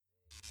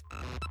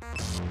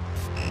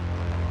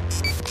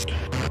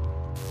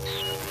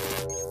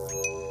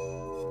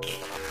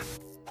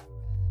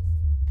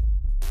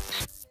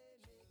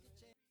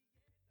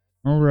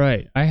All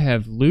right. I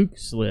have Luke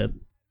Slip,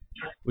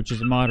 which is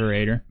a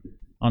moderator,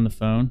 on the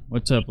phone.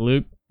 What's up,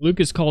 Luke? Luke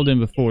has called in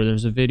before.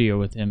 There's a video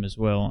with him as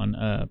well on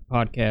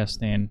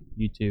podcast and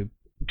YouTube.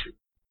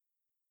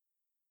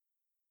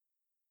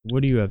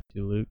 What are you up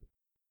to, Luke?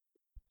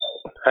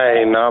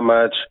 Hey, not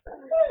much.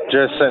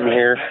 Just sitting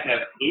here. I have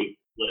Luke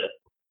Slip,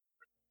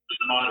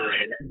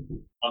 moderator,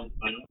 on the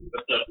phone.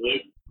 What's up,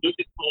 Luke? Luke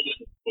has called in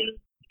before.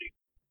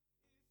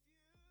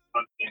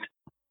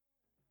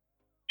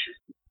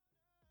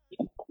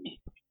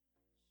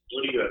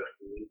 What are you up to,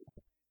 Luke?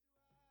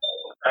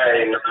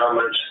 Hey, not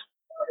much.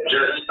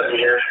 Just sitting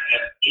here.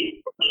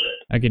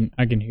 I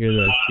can hear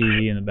the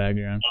TV in the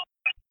background.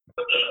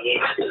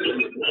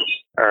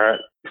 All right.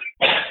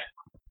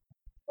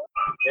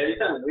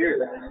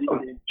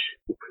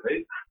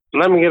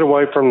 Let me get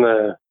away from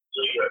the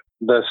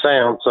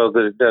sound so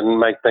that it doesn't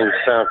make things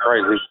sound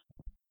crazy.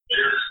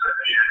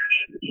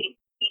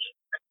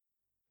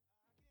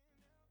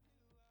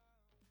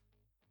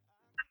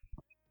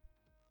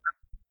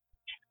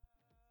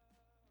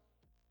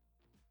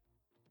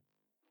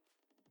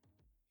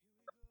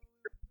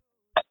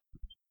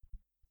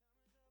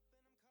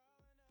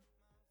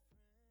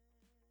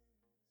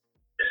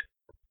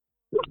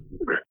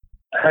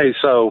 Hey,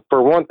 so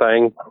for one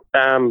thing,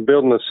 I'm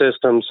building a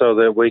system so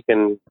that we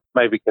can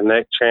maybe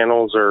connect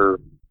channels or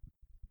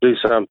do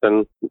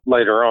something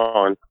later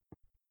on.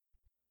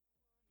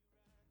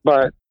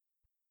 But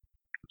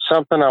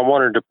something I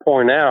wanted to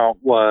point out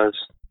was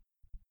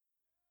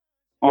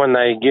when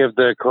they give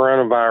the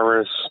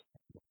coronavirus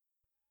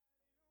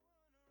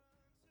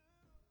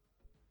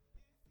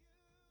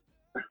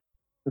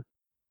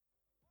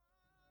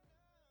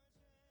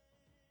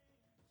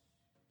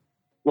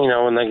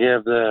when they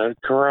give the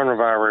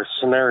coronavirus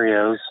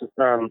scenarios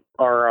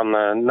or on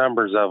the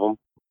numbers of them,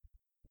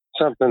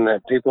 something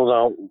that people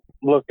don't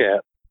look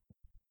at.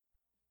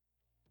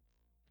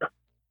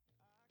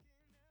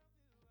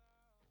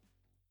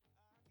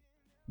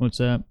 What's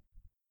that?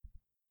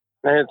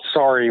 It's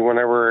odd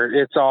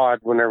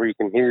whenever you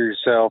can hear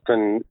yourself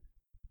and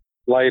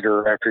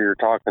later after you're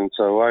talking,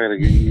 so I got to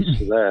get used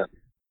to that.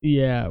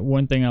 Yeah,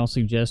 one thing I'll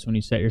suggest when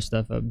you set your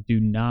stuff up,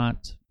 do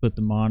not put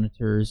the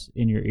monitors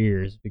in your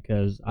ears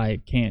because I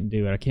can't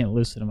do it. I can't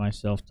listen to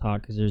myself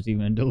talk because there's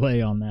even a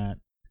delay on that.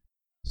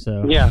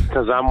 So yeah,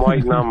 because I'm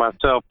waiting on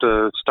myself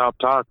to stop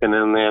talking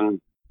and then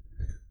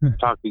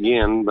talk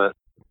again. But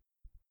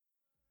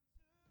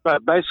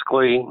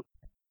basically,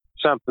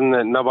 something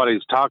that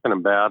nobody's talking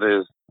about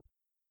is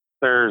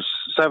there's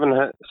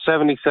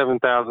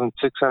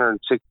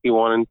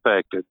 77,661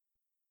 infected.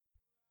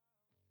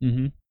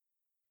 Mm-hmm.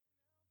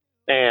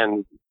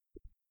 And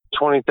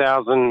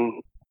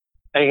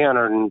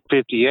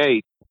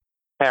 20,858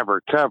 have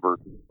recovered.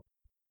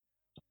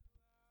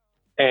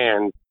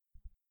 And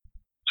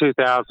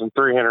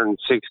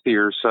 2,360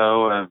 or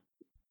so have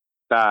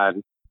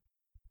died.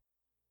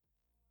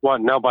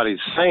 What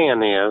nobody's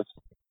saying is,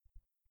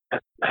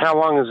 how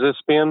long has this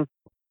been?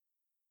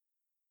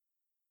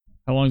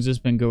 How long has this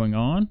been going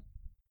on?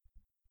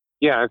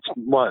 Yeah, it's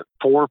 4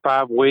 or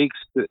 5 weeks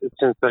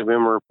since they've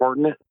been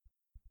reporting it?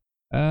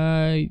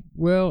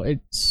 Well, it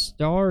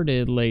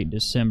started late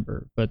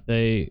December, but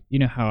you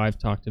know how I've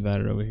talked about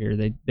it over here.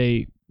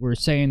 They were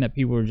saying that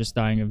people were just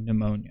dying of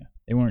pneumonia.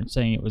 They weren't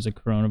saying it was a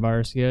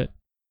coronavirus yet.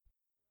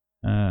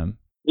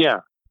 Yeah.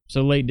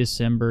 So late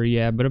December,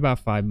 yeah, but about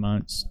 5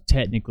 months,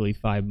 technically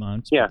 5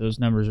 months. Yeah. But those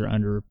numbers are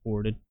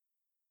underreported.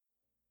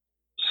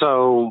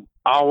 So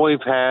all we've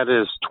had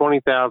is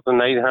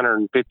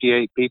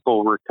 20,858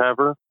 people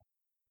recover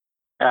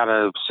out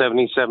of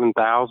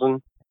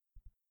 77,000.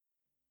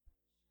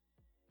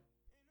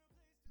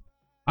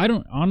 I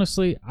don't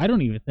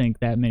even think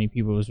that many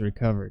people was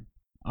recovered.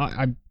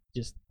 I'm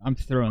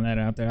throwing that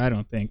out there. I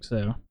don't think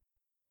so.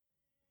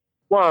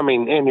 Well, I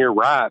mean, and you're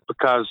right,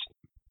 because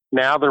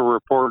now they're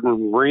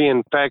reporting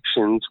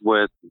reinfections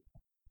with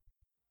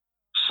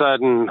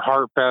sudden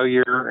heart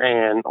failure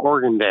and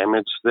organ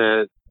damage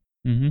that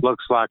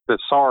looks like the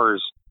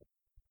SARS.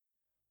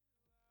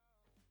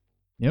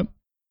 Yep.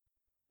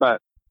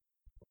 But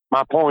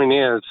my point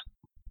is,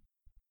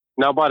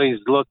 nobody's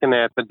looking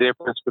at the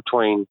difference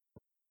between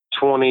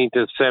 20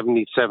 to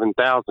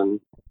 77,000.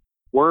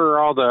 Where are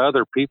all the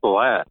other people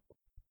at?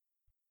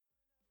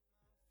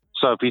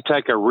 So if you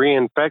take a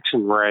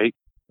reinfection rate,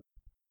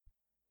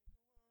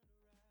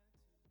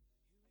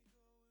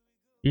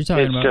 you're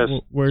talking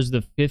about where's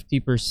the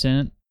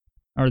 50%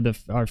 or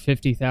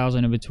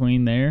 50,000 in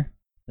between there,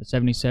 the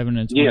 77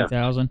 and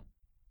 20,000.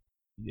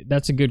 Yeah.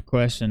 That's a good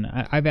question.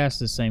 I've asked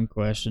the same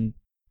question,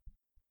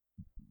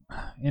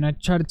 and I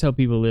try to tell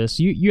people this.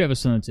 You have a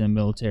son that's in the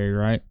military,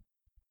 right?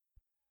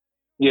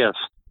 Yes.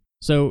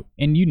 So,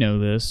 and you know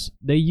this,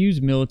 they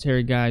use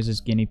military guys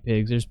as guinea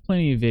pigs. There's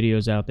plenty of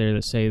videos out there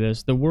that say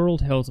this. The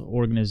World Health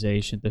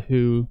Organization, the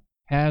WHO,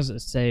 has a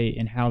say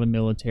in how the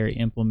military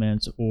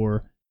implements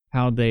or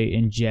how they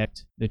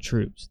inject the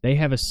troops. They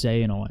have a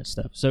say in all that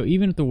stuff. So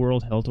even if the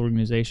World Health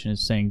Organization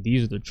is saying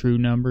these are the true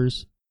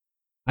numbers,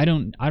 I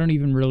don't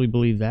even really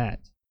believe that.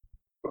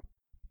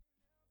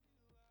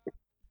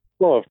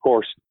 Well, of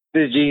course.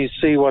 Did you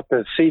see what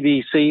the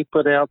CDC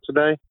put out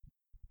today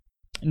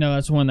No,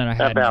 that's one that I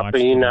hadn't about watched the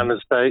today.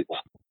 United States?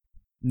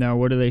 No,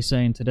 what are they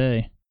saying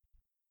today?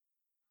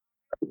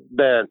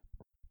 That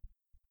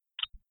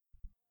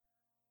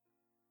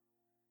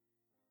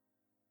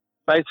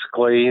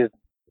basically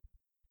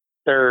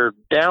they're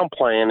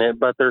downplaying it,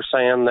 but they're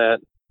saying that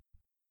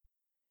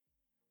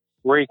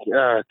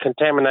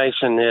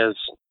contamination is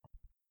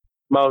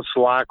most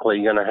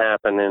likely going to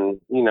happen in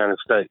the United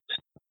States.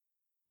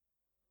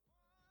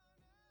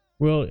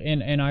 Well,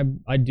 and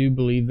I do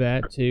believe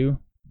that too,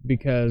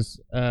 because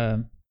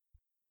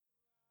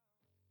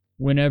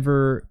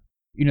whenever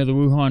the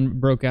Wuhan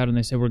broke out and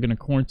they said we're going to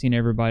quarantine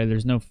everybody,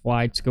 there's no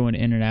flights going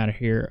in and out of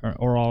here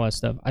or all that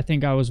stuff. I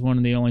think I was one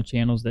of the only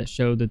channels that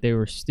showed that they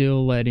were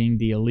still letting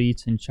the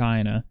elites in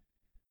China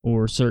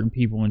or certain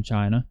people in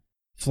China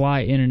fly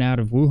in and out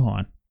of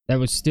Wuhan. That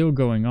was still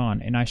going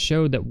on, and I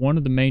showed that one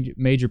of the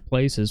major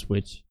places,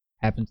 which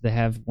happens to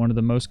have one of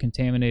the most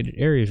contaminated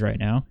areas right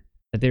now,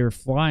 that they were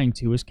flying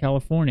to is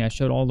California. I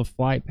showed all the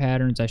flight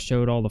patterns, I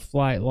showed all the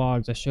flight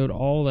logs, I showed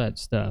all that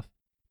stuff.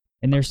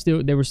 And they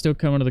were still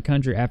coming to the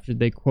country after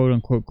they quote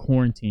unquote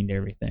quarantined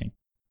everything.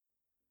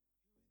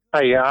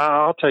 Hey,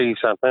 I'll tell you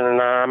something, and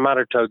I might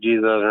have told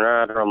you the other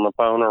night or on the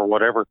phone or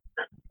whatever,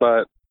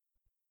 but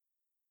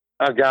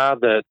a guy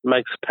that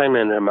makes a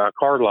payment in my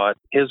car lot,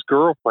 his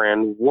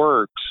girlfriend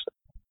works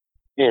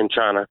in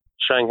China,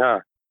 Shanghai.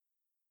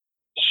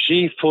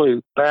 She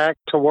flew back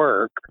to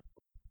work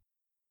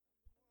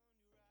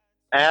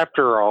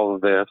after all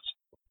of this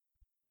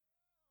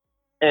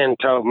and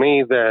told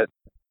me that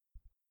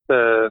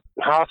the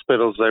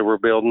hospitals they were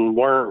building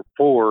weren't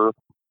for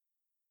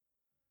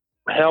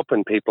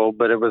helping people,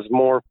 but it was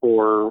more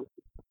for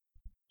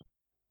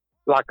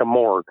like a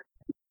morgue.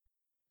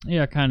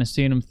 Yeah, kind of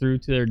seeing them through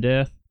to their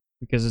death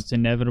because it's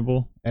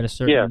inevitable at a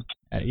certain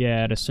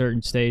at a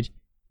certain stage.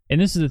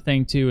 And this is the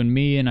thing too, and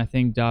me and I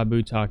think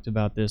Dabu talked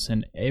about this,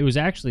 and it was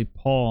actually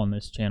Paul on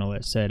this channel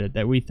that said it,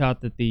 that we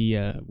thought that the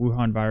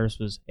Wuhan virus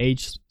was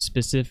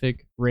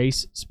age-specific,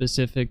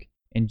 race-specific,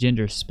 and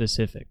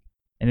gender-specific.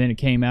 And then it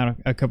came out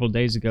a couple of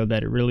days ago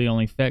that it really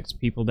only affects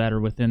people that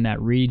are within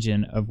that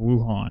region of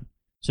Wuhan,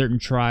 certain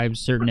tribes,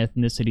 certain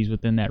ethnicities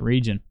within that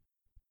region,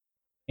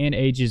 and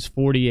ages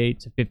 48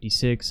 to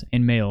 56,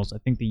 and males. I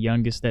think the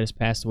youngest that has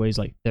passed away is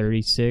like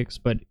 36,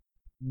 but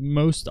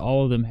most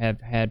all of them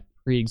have had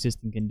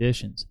pre-existing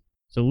conditions.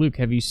 So Luke,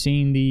 have you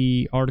seen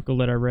the article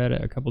that I read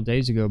a couple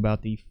days ago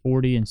about the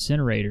 40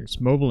 incinerators,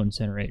 mobile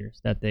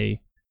incinerators, that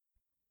they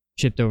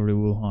shipped over to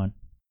Wuhan?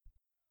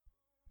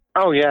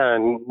 Oh yeah,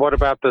 and what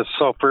about the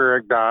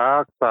sulfuric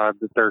dioxide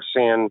that they're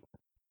seeing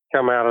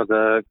come out of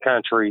the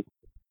country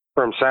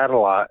from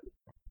satellite?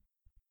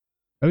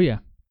 Oh yeah,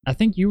 I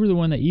think you were the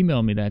one that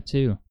emailed me that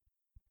too.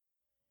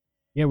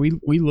 Yeah,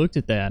 we looked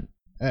at that,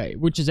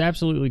 which is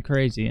absolutely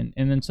crazy. And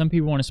then some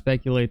people want to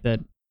speculate that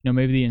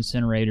maybe the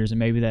incinerators and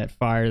maybe that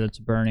fire that's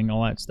burning,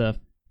 all that stuff,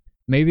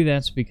 maybe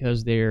that's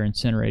because they're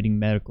incinerating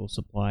medical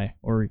supply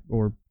or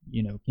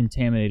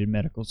contaminated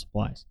medical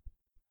supplies.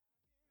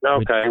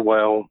 Okay,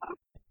 well,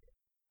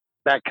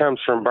 that comes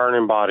from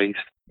burning bodies.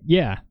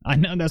 Yeah, I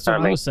know. That's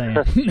what I was saying.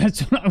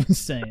 That's what I was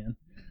saying.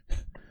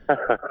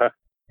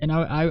 And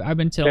I've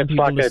been telling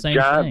people the same thing. It's like a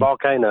giant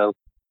volcano.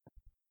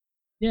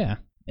 Yeah,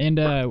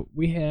 and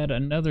we had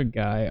another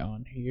guy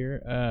on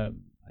here.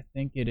 I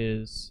think it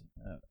is.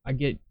 I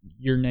get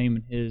your name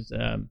and his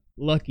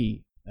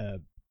Lucky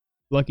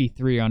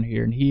 3 on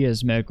here, and he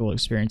has medical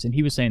experience, and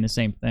he was saying the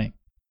same thing.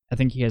 I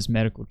think he has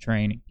medical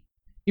training.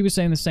 He was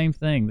saying the same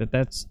thing,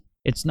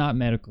 it's not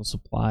medical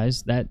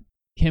supplies. That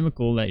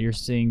chemical that you're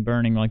seeing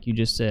burning, like you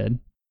just said,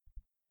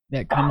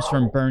 that comes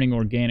from burning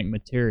organic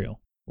material,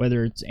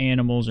 whether it's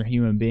animals or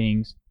human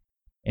beings.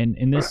 And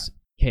in this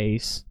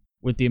case,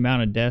 with the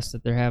amount of deaths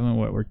that they're having,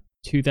 we're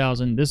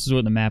 2,000. This is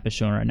what the map is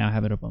showing right now. I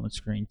have it up on the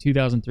screen.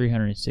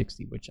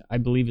 2,360, which I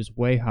believe is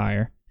way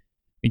higher,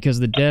 because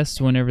the deaths,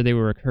 whenever they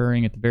were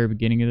occurring at the very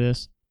beginning of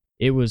this,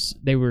 they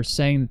were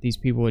saying that these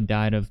people had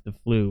died of the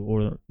flu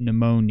or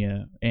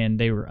pneumonia, and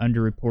they were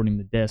underreporting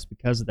the deaths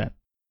because of that.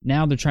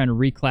 Now they're trying to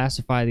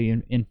reclassify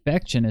the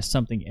infection as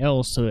something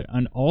else, so it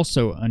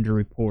also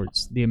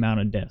underreports the amount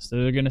of deaths. So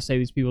they're going to say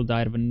these people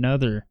died of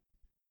another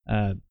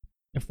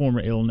form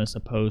of illness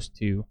opposed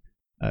to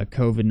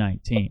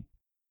COVID-19.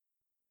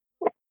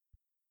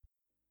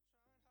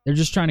 They're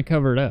just trying to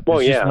cover it up. Well,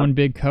 it's just one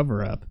big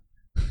cover-up.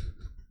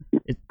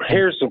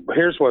 Here's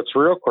what's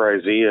real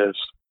crazy is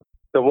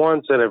the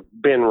ones that have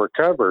been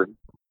recovered,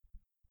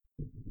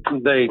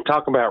 they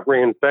talk about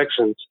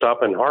reinfection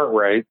stopping heart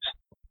rates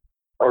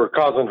or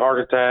causing heart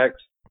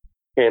attacks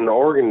and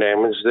organ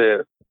damage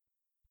that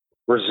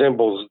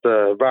resembles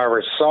the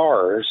virus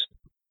SARS,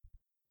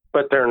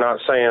 but they're not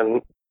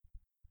saying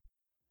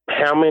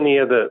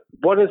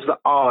what is the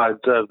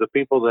odds of the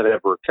people that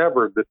have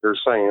recovered that they're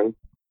saying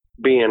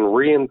being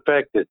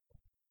reinfected?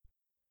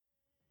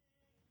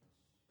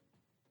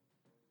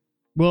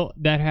 Well,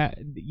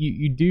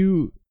 you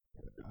do.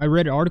 I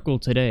read an article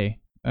today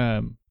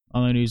on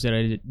the news that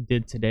I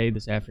did today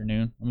this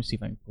afternoon. Let me see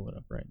if I can pull it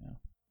up right now.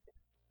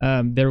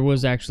 There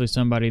was actually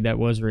somebody that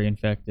was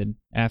reinfected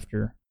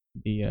after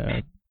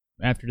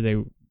after they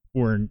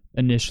were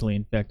initially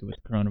infected with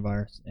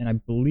coronavirus, and I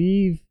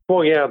believe.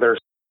 Well, yeah,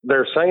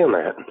 they're saying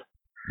that,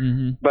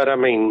 But I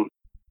mean,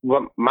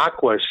 what my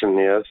question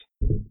is,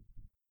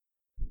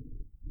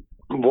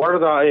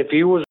 if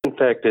you was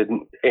infected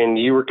and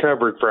you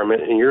recovered from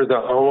it, and you're the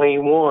only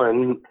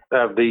one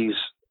of these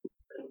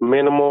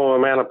minimal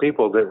amount of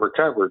people that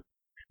recovered,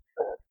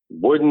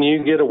 wouldn't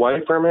you get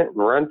away from it and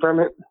run from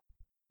it?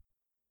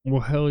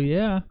 Well, hell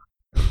yeah.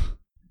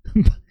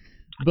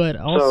 But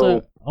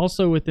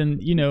also within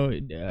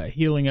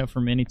healing up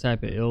from any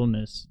type of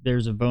illness,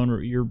 there's a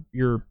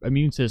your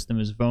immune system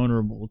is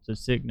vulnerable to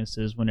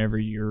sicknesses whenever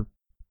you've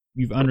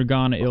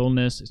undergone an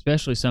illness,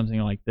 especially something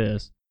like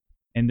this,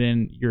 and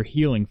then you're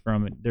healing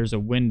from it. There's a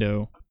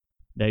window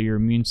that your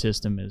immune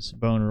system is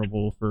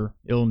vulnerable for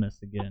illness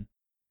again.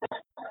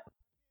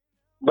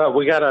 But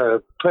we got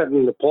to put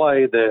into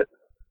play that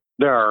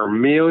there are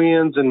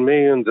millions and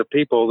millions of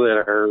people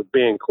that are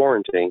being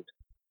quarantined.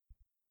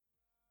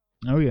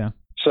 Oh, yeah.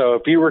 So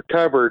if you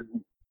recovered,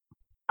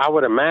 I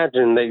would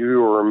imagine that you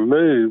were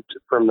removed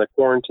from the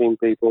quarantine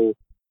people,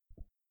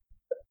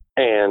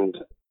 and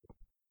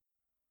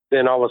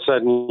then all of a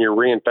sudden you're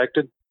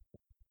reinfected.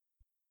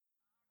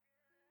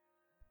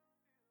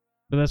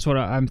 But that's what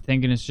I'm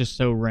thinking. It's just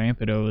so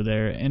rampant over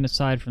there. And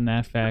aside from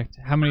that fact,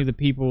 how many of the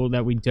people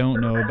that we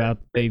don't know about,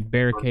 they've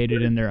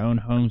barricaded in their own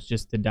homes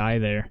just to die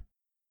there?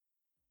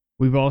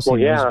 We've all seen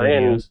those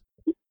videos.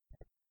 And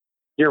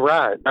you're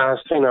right. I've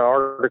seen an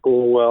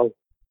article, well,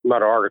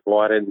 not an article,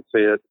 I didn't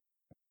see it,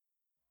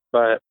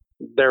 but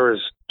there was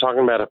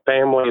talking about a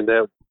family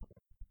that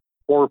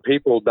 4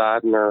 people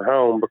died in their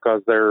home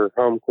because they're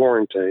home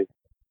quarantined.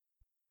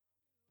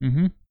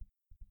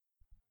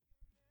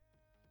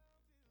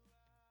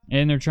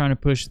 And they're trying to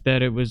push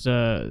that it was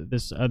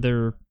this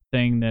other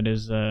thing that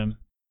is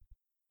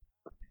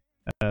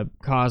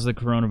caused the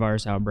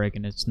coronavirus outbreak,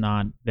 and it's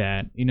not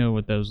that. You know,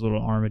 with those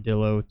little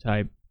armadillo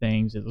type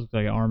things, it looks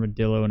like an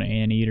armadillo and an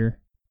anteater.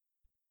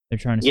 They're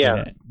trying to say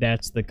that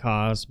that's the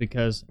cause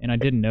because, and I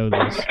didn't know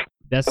this,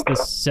 that's the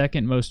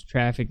second most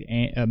trafficked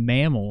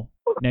mammal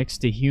next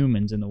to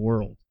humans in the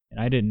world, and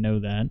I didn't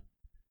know that.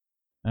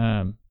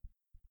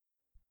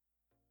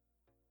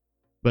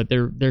 But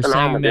they're saying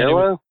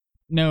armadillo?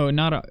 No,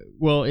 not a.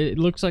 Well, it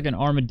looks like an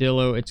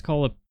armadillo. It's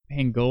called a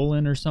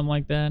pangolin or something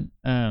like that.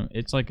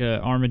 It's like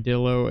a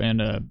armadillo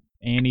and a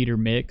anteater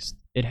mixed.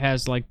 It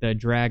has like the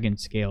dragon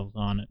scales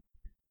on it.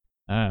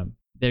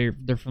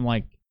 They're from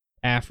like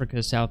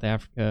Africa, South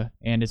Africa,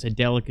 and it's a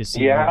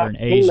delicacy over in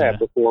Asia. Yeah, I've seen that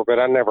before, but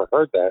I never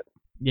heard that.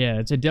 Yeah,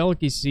 it's a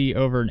delicacy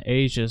over in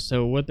Asia.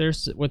 So what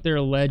they're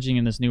alleging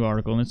in this new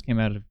article, and this came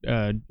out of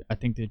I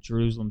think the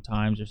Jerusalem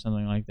Times or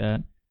something like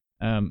that.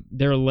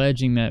 They're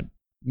alleging that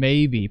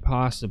maybe,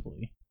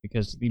 possibly,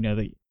 because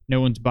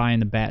no one's buying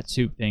the bat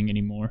soup thing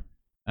anymore.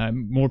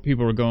 More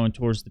people are going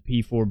towards the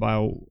P4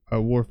 bio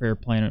warfare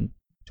plant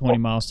 20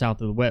 miles south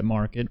of the wet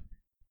market.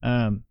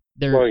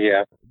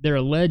 They're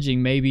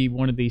alleging maybe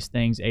one of these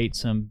things ate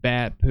some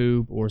bat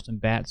poop or some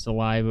bat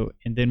saliva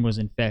and then was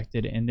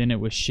infected, and then it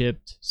was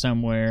shipped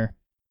somewhere,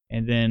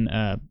 and then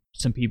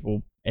some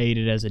people ate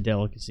it as a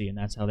delicacy, and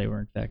that's how they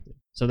were infected.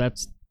 So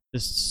that's the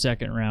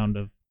second round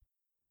of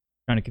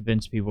trying to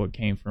convince people it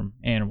came from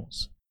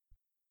animals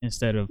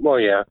instead of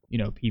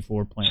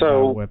P4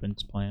 plant,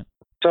 weapons plant.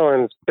 So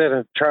instead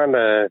of trying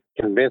to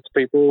convince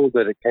people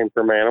that it came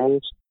from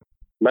animals,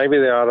 maybe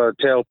they ought to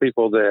tell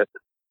people that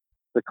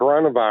the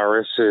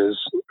coronavirus is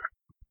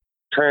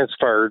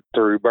transferred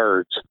through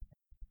birds.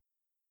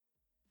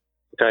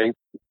 Okay?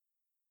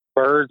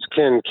 Birds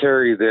can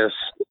carry this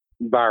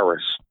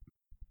virus.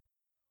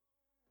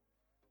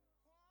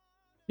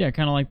 Yeah,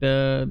 kind of like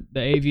the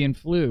avian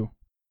flu.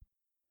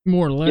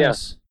 More or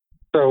less.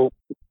 Yeah.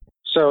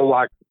 So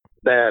like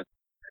that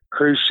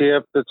cruise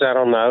ship that's out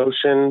on the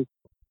ocean,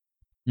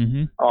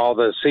 all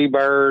the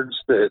seabirds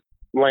that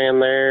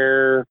land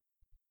there,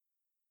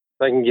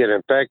 they can get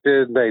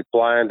infected. They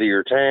fly into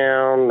your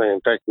town. They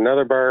infect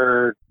another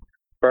bird.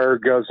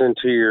 Bird goes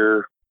into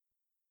your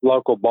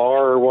local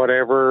bar or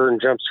whatever and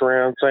jumps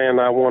around saying,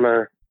 "I want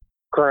a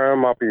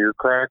crumb off of your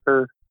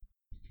cracker."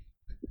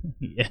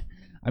 Yeah.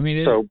 I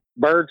mean, so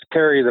birds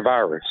carry the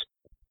virus.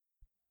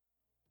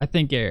 I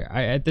think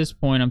at this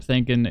point, I'm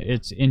thinking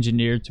it's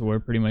engineered to where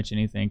pretty much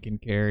anything can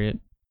carry it,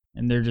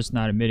 and they're just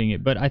not admitting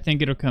it. But I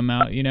think it'll come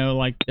out,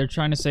 like they're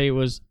trying to say it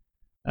was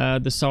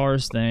the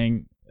SARS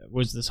thing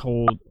was this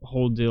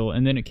whole deal,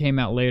 and then it came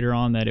out later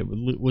on that it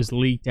was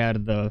leaked out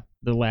of the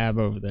lab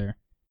over there.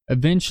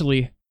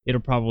 Eventually,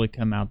 it'll probably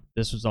come out that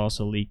this was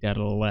also leaked out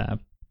of the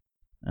lab.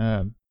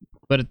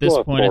 But at this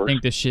point, I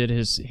think the shit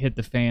has hit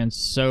the fans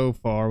so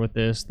far with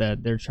this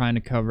that they're trying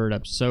to cover it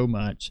up so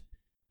much.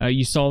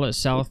 You saw that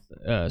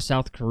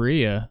South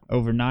Korea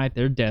overnight,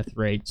 their death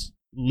rates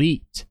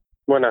leaked.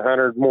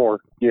 100 more,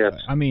 yes.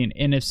 I mean,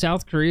 and if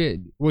South Korea,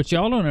 what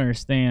y'all don't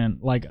understand,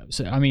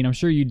 I'm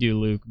sure you do,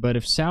 Luke, but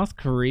if South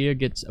Korea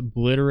gets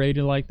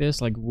obliterated like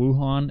this, like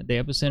Wuhan, the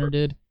epicenter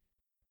did,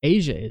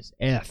 Asia is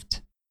effed.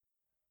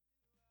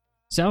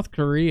 South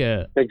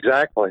Korea,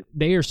 Exactly.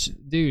 they are,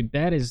 dude.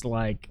 That is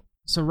like,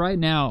 so right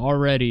now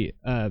already.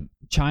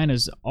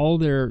 China's all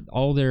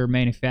their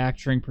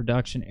manufacturing,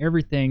 production,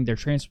 everything, their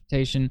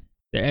transportation,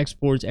 their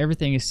exports,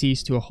 everything is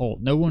ceased to a halt.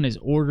 No one is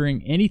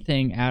ordering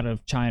anything out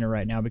of China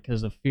right now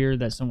because of fear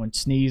that someone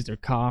sneezed or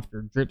coughed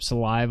or dripped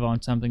saliva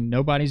on something.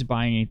 Nobody's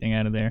buying anything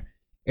out of there.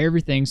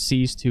 Everything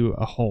ceased to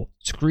a halt,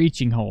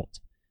 screeching halt.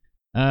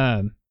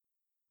 And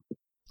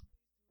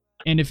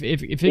if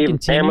it Even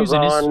continues,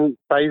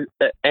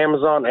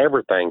 Amazon,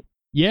 everything.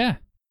 yeah,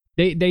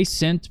 they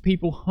sent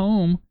people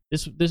home.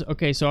 This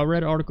okay. So I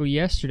read an article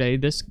yesterday.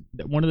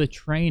 One of the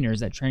trainers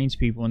that trains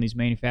people in these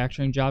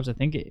manufacturing jobs. I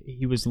think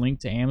he was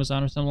linked to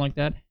Amazon or something like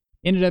that.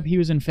 Ended up he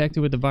was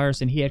infected with the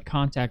virus and he had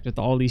contact with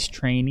all these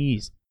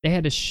trainees. They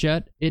had to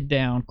shut it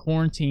down,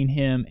 quarantine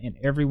him and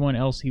everyone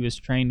else he was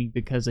training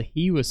because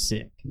he was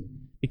sick.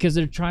 Because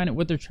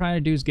what they're trying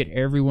to do is get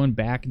everyone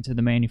back into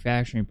the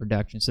manufacturing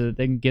production so that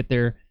they can get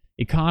their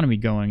economy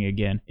going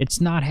again. It's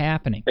not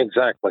happening.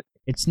 Exactly.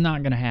 It's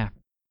not going to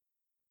happen.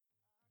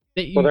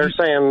 They're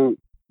saying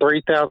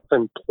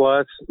 3,000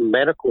 plus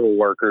medical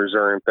workers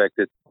are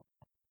infected.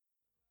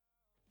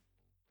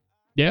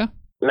 Yeah.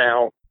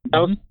 Now,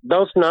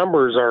 those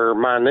numbers are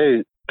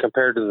minute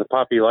compared to the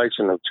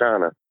population of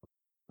China.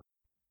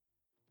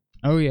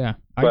 Oh, yeah.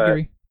 I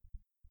agree.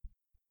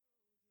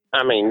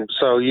 I mean,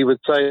 so you would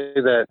say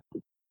that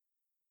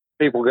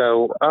people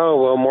go,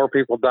 oh, well, more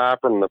people die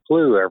from the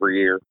flu every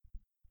year.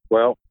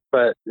 Well,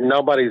 but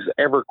nobody's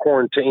ever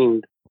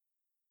quarantined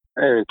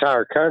an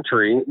entire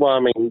country. Well, I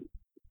mean,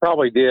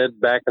 probably did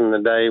back in the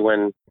day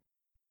when,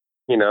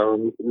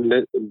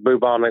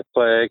 bubonic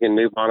plague and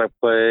pneumonic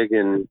plague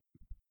and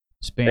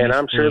Spanish and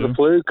I'm flu. sure the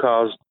flu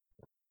caused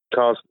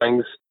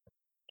things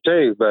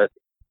too, but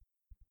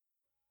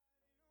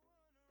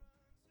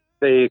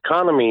the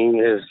economy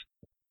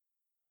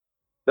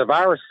the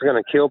virus is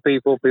going to kill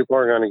people. People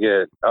are going to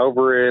get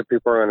over it.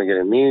 People are going to get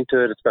immune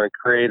to it. It's going to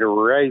create a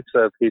race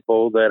of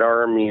people that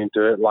are immune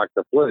to it, like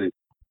the flu.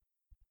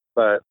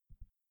 But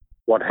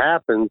what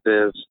happens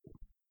is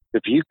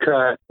if you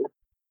cut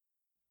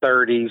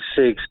 30,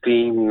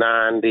 60,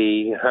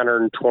 90,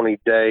 120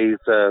 days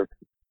of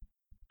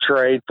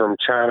trade from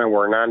China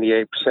where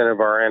 98% of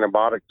our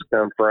antibiotics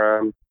come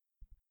from,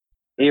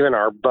 even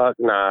our buck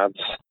knives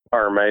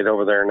are made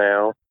over there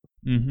now.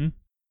 Mm-hmm.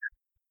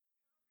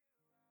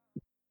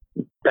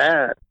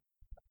 That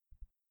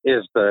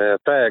is the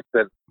effect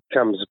that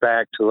comes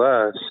back to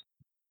us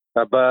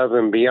above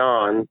and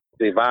beyond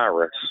the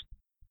virus.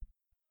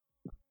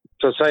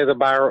 So say the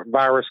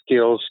virus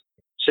kills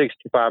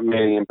 65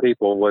 million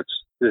people, which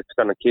it's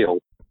going to kill.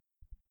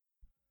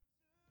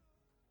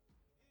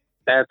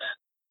 That's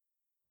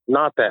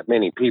not that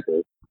many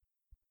people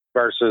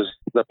versus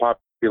the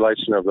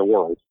population of the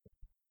world.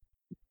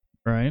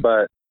 Right.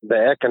 But the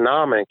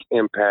economic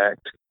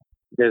impact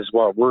is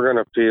what we're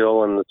going to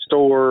feel in the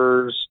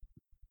stores,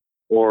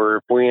 or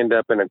if we end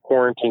up in a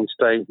quarantine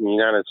state in the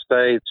United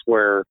States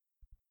where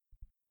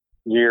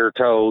you're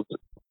told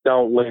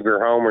don't leave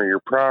your home or your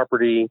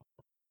property,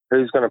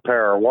 who's going to pay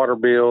our water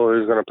bill,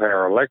 who's going to pay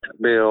our electric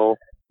bill,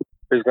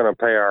 who's going to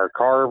pay our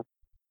car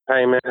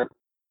payment.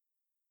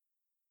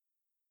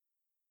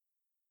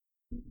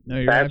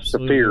 No, that's the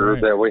fear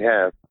that we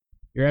have.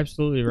 You're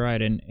absolutely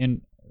right.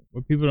 And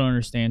what people don't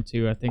understand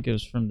too, I think it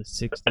was from the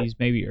 60s,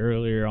 maybe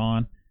earlier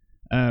on,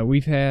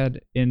 we've had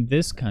in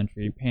this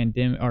country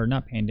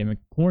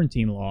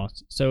quarantine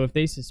laws. So if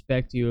they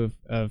suspect you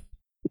of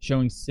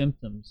showing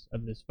symptoms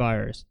of this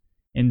virus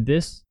in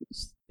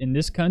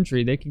this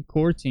country, they can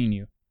quarantine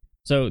you.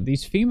 So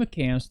these FEMA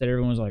camps that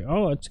everyone's like,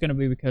 oh, it's going to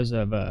be because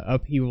of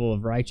upheaval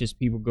of righteous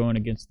people going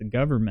against the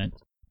government.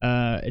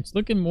 It's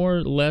looking more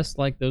or less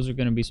like those are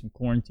going to be some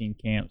quarantine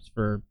camps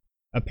for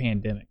a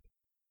pandemic.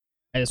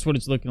 That's what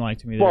it's looking like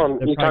to me. Well,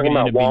 you're talking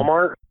about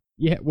Walmart?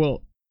 Yeah,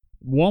 well,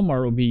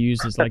 Walmart will be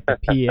used as like the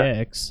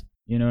PX.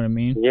 You know what I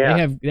mean?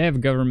 Yeah. They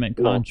have government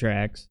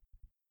contracts.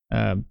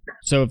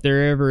 So if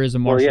there ever is a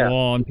martial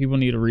law, and people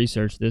need to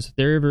research this, if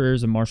there ever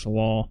is a martial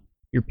law,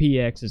 your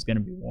PX is going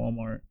to be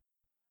Walmart,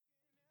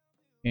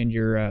 and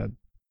your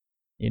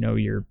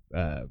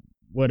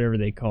whatever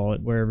they call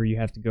it, wherever you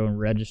have to go and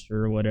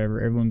register or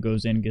whatever. Everyone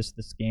goes in and gets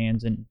the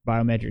scans and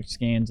biometric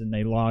scans, and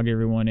they log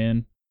everyone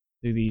in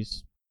through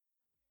these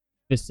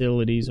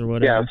facilities or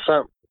whatever.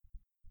 Yeah,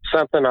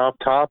 something off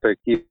topic.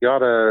 You got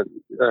to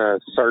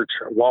search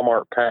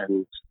Walmart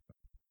patents.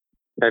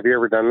 Have you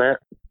ever done that?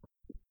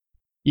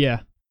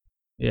 Yeah.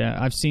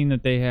 I've seen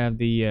that they have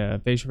the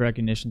facial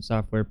recognition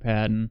software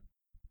patent.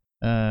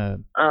 Oh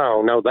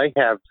no, they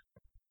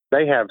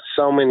have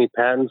so many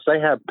patents. They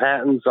have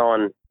patents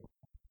on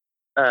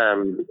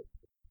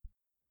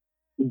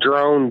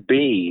drone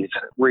bees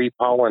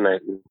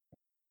repollinating.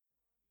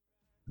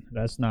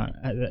 That's not.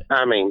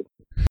 I mean,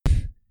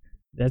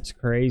 that's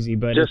crazy.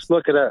 But just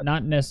look it up.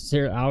 Not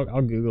necessarily.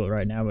 I'll Google it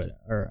right now,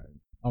 or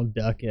I'll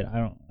duck it.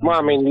 Well,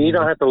 I mean, you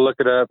don't have to look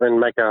it up and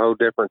make a whole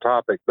different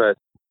topic, but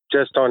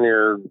just on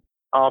your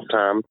off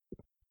time,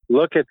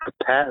 look at the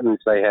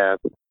patents they have.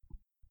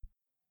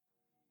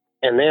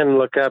 And then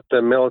look up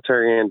the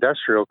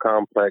military-industrial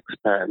complex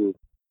patent.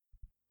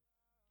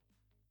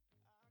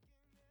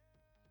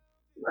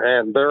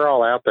 And they're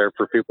all out there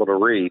for people to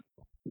read.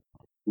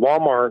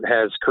 Walmart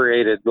has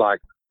created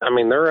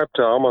they're up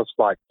to almost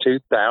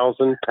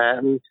 2,000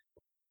 patents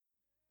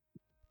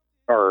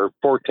or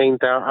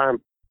 14,000.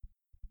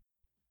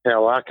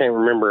 Hell, I can't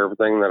remember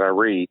everything that I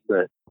read,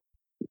 but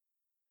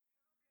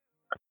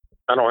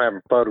I don't have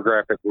a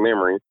photographic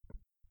memory.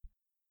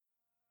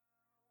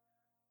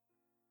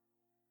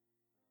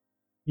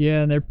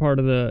 Yeah, and they're part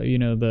of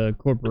the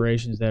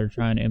corporations that are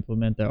trying to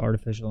implement the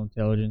artificial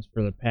intelligence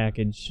for the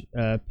package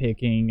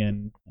picking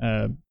and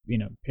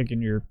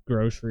picking your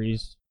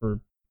groceries for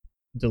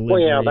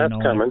delivery and all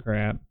that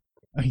crap.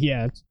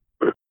 Yeah,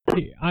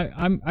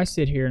 I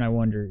sit here and I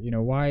wonder,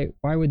 why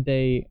would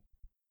they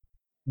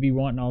be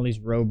wanting all these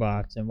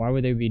robots and why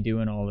would they be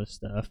doing all this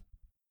stuff?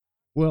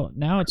 Well,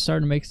 now it's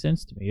starting to make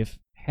sense to me. If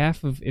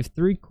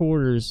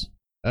 3/4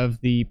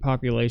 of the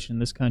population in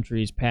this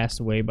country is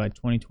passed away by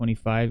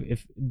 2025,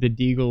 if the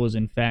Deagle is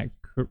in fact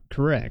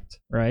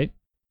correct, right?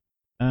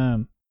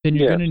 Then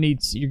you're gonna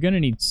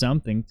need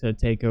something to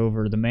take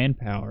over the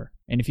manpower.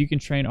 And if you can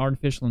train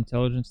artificial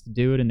intelligence to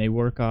do it, and they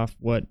work off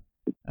what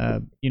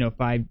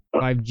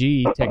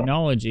 5G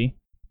technology,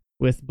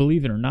 with,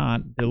 believe it or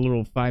not, the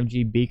little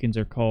 5G beacons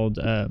are called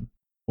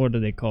what are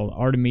they called?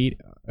 Artemis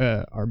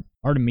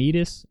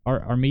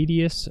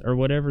or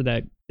whatever.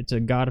 That it's a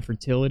god of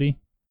fertility.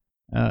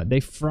 They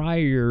fry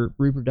your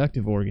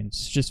reproductive organs.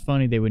 It's just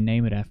funny they would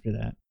name it after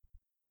that.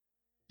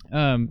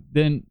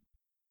 Then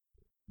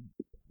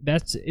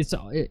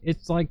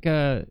it's like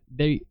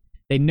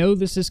they know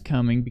this is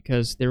coming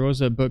because there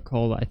was a book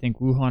called, I think,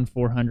 Wuhan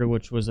 400,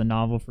 which was a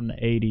novel from the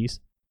 80s.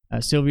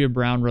 Sylvia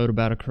Browne wrote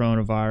about a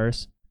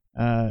coronavirus.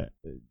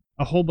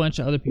 A whole bunch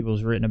of other people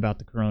has written about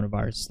the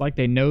coronavirus. It's like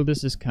they know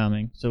this is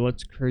coming, so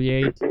let's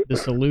create the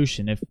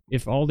solution.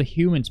 If all the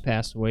humans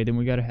pass away, then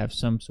we got to have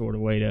some sort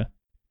of way to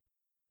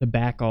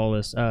back all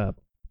this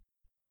up.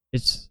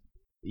 It's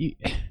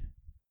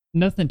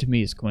nothing to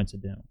me is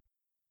coincidental.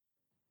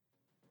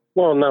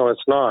 Well, no,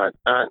 it's not.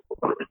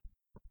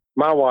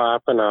 My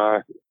wife and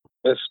I,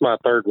 this is my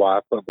third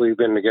wife, but we've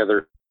been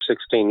together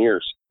 16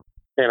 years.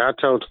 And I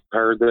told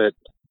her that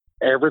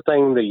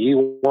everything that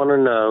you want to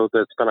know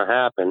that's going to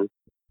happen,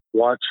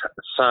 watch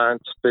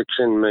science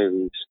fiction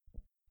movies.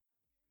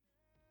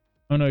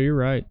 Oh, no, you're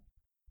right.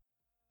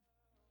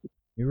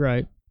 You're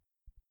right.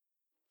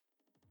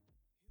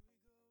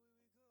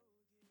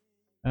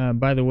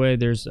 By the way,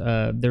 there was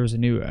a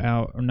new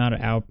not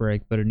an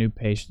outbreak, but a new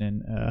patient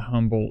in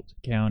Humboldt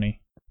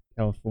County,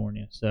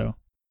 California. So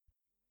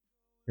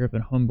you're up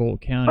in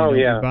Humboldt County. Don't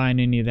be buying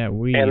any of that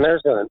weed. And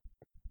there's a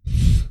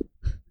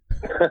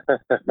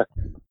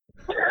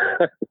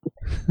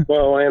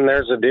well, and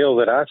there's a deal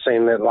that I've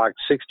seen that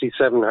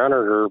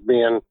 6,700 are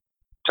being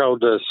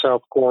told to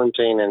self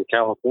quarantine in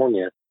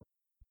California.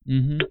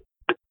 Mm-hmm.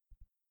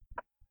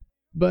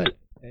 But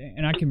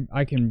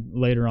I can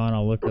later on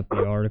I'll look up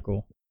the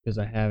article, because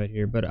I have it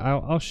here, but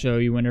I'll show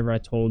you whenever I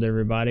told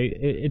everybody.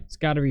 It's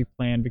got to be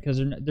planned, because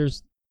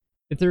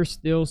if they're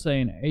still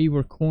saying, hey,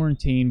 we're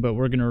quarantined, but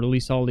we're going to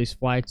release all these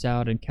flights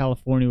out, and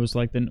California was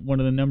one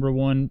of the number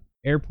one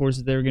airports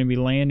that they're going to be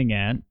landing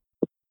at,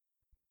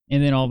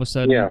 and then all of a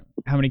sudden,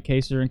 how many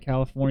cases are in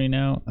California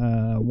now?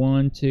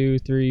 1, 2,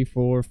 3,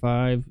 4,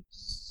 5,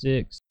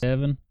 6,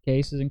 7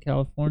 cases in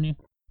California.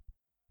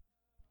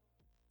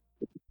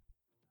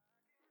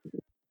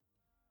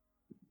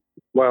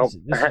 Well,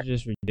 this is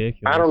just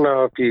ridiculous. I don't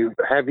know if you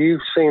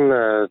seen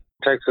the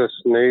Texas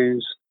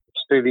News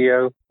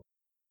Studio,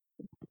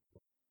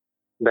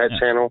 that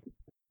channel?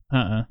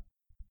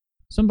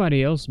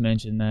 Somebody else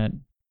mentioned that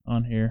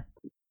on here.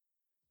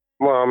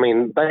 Well, I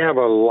mean, they have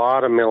a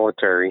lot of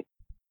military.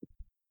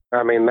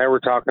 I mean, they were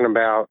talking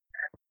about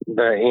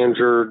the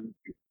injured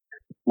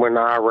when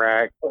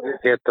Iraq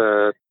hit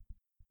the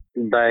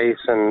base,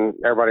 and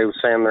everybody was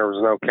saying there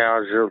was no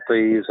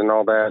casualties and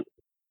all that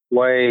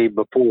way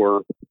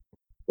before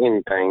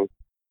anything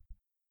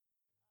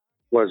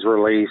was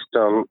released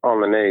on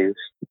the news.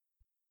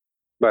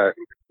 But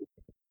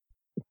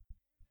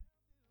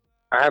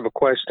I have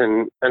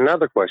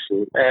another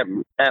question.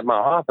 At my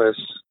office,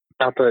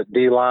 I put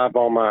DLive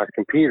on my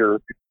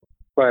computer,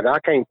 but I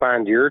can't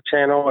find your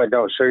channel. It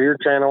don't show your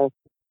channel.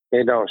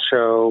 It don't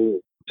show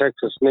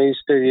Texas News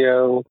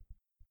Studio.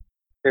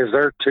 Is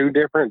there two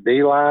different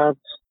DLives?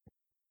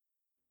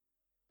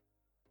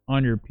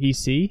 On your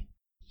PC?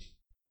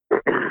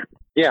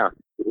 Yeah.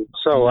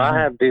 So I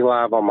have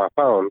DLive on my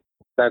phone.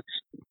 That's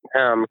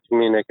how I'm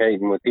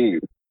communicating with you.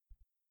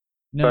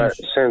 No,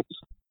 but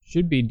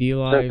should be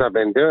DLive. Since I've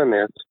been doing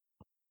this.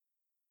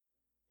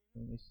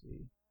 Let me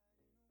see.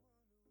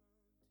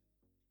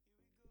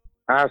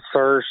 I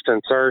searched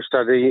and searched.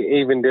 I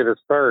even did a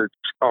search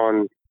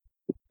on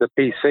the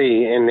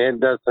PC, and it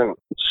doesn't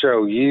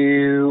show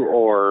you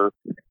or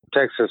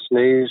Texas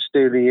News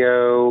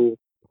Studio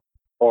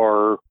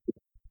or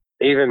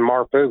even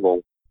Mark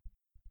Google.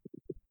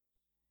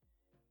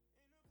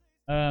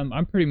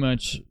 I'm pretty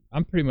much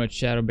I'm pretty much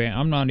shadow banned.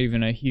 I'm not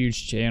even a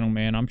huge channel,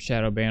 man. I'm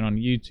shadow banned on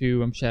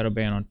YouTube. I'm shadow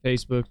banned on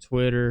Facebook,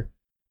 Twitter.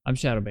 I'm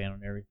shadow banned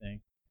on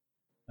everything.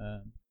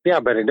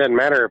 Yeah, but it doesn't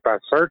matter if I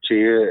search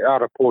you, it ought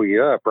to pull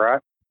you up, right?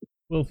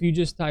 Well, if you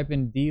just type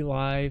in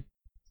DLive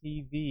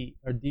TV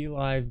or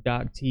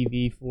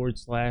DLive.TV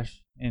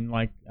 / and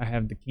like I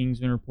have the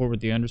Kingsman report with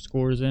the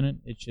underscores in it,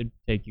 it should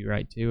take you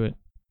right to it.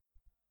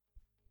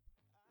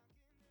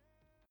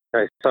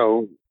 Okay,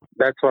 so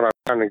that's what I'm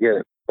trying to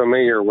get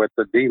familiar with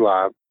the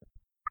DLive,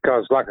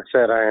 because like I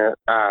said,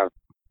 I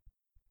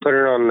put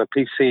it on the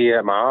PC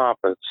at my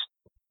office.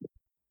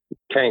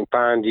 Can't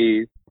find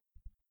you.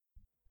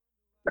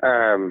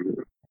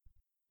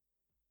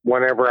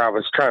 Whenever I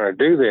was trying to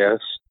do this,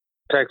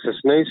 Texas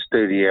News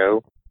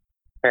Studio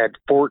had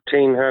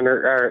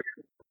 1,400.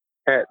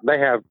 They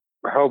have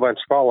a whole bunch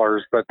of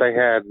followers, but they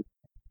had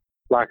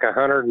like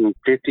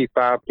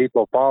 155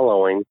 people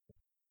following,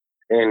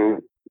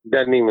 and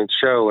doesn't even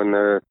show in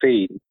the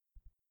feed.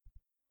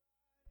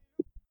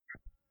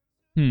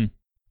 Can't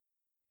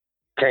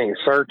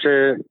search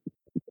it,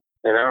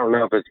 and I don't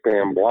know if it's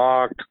being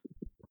blocked.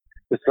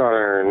 It's not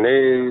in the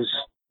news.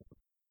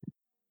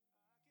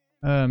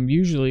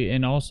 Usually,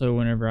 and also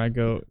whenever I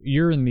go,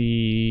 you're in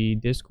the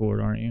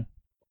Discord, aren't you?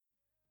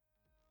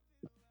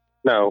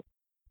 No.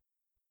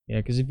 Yeah,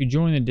 because if you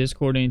join the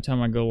Discord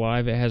anytime I go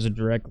live, it has a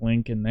direct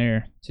link in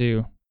there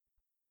too.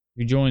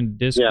 If you join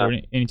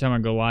Discord anytime I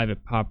go live,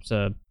 it pops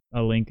a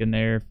link in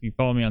there. If you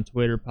follow me on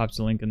Twitter, it pops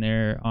a link in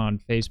there. On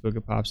Facebook,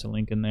 it pops a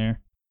link in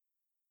there.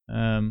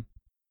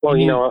 Well,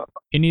 you know,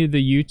 any of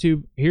the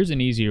YouTube, here's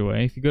an easier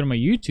way. If you go to my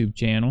YouTube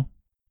channel,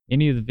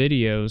 any of the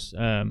videos,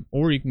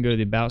 or you can go to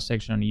the About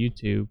section on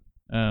YouTube,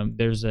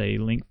 there's a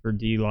link for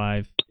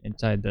DLive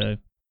inside the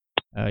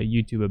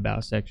YouTube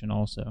About section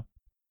also.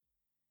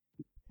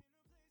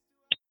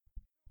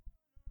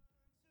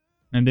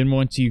 And then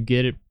once you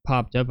get it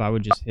popped up, I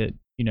would just hit,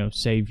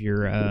 save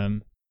your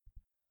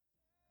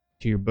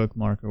to your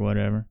bookmark or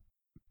whatever.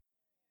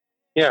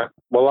 Yeah,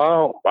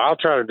 well, I'll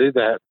try to do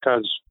that,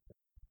 because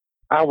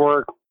I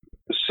work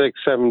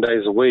 6-7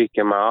 days a week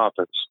in my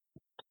office.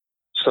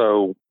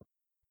 So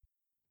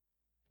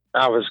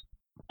I was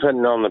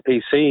putting it on the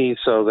PC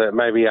so that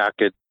maybe I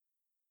could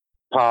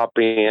pop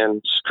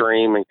in,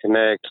 stream, and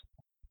connect.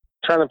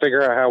 Trying to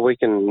figure out how we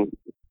can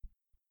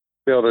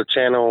build a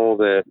channel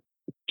that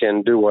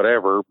can do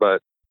whatever,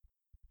 but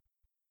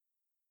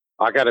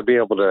I got to be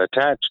able to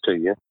attach to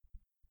you.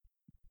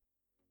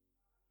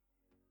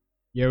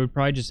 Yeah, we'd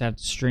probably just have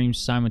to stream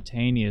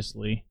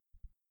simultaneously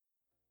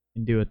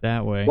and do it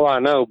that way. Well, I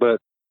know, but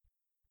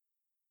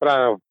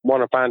I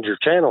want to find your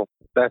channel.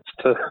 That's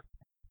the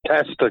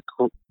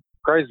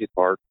crazy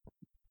part.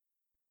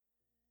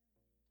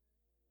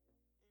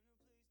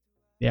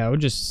 Yeah, I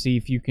would just see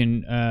if you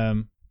can.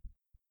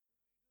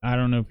 I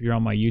don't know if you're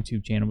on my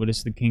YouTube channel, but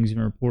it's the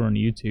Kingsman Report on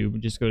YouTube.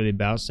 Just go to the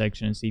About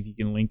section and see if you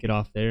can link it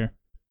off there.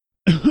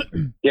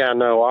 Yeah,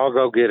 no, I'll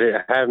go get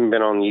it. I haven't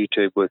been on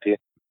YouTube with you.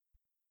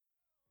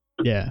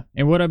 Yeah,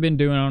 and what I've been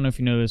doing, I don't know if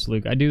you know this,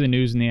 Luke, I do the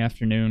news in the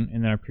afternoon,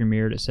 and then I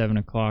premiere it at 7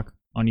 o'clock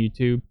on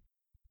YouTube.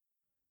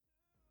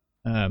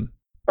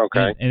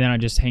 Okay. And then I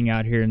just hang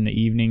out here in the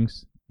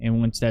evenings, and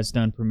once that's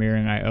done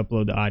premiering, I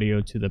upload the audio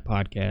to the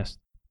podcast.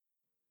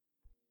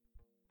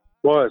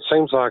 Well, it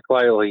seems like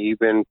lately you've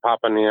been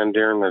popping in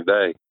during the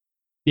day.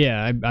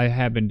 Yeah, I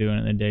have been doing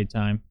it in the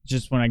daytime,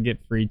 just when I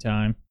get free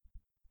time.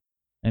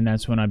 And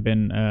that's when I've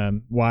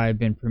been, why I've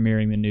been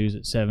premiering the news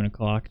at 7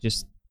 o'clock,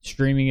 just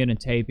streaming it and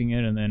taping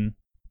it and then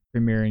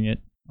premiering it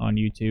on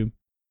YouTube.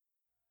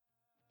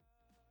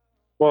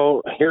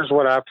 Well, here's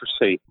what I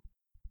foresee.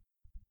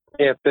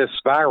 If this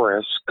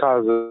virus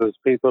causes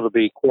people to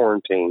be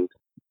quarantined,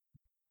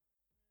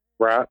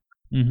 right?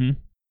 Mm-hmm.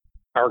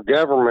 Our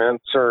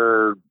governments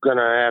are going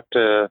to have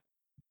to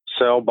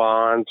sell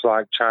bonds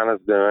like China's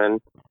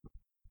doing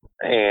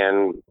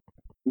and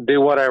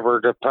do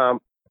whatever to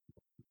pump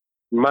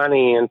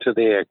money into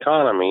the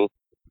economy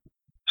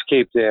to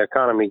keep the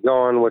economy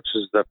going, which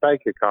is the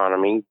fake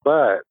economy.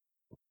 But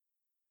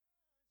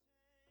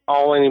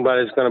all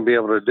anybody's going to be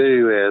able to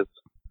do is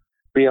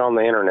be on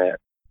the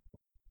internet.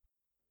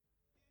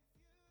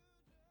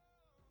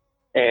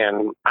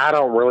 And I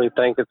don't really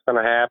think it's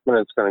going to happen.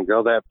 It's going to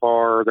go that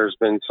far. There's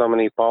been so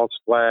many false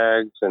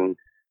flags and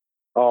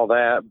all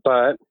that,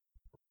 but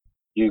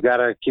you got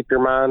to keep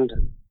your mind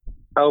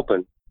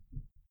open.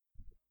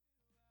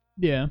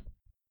 Yeah.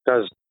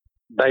 Because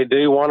they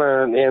do want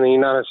to, in the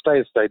United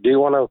States, they do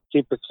want to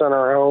keep us in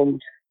our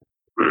homes.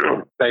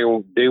 They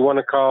do want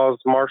to cause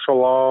martial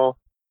law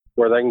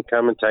where they can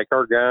come and take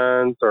our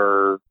guns,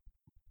 or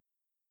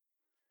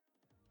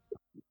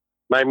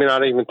maybe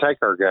not even take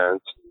our guns.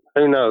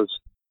 Who knows?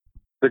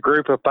 The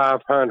group of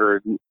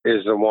 500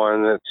 is the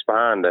one that's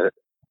behind it.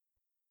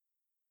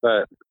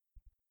 But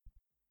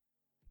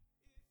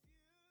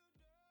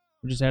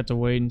we just have to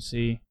wait and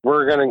see.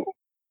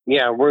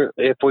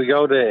 If we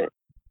go to,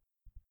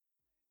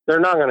 they're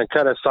not going to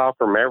cut us off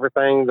from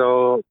everything.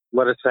 They'll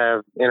let us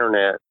have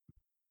internet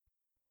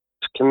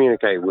to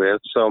communicate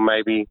with. So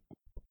maybe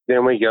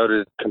then we go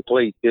to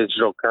complete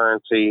digital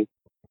currency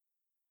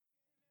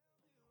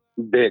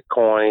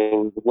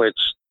Bitcoin, which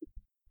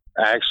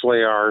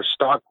actually our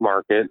stock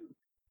market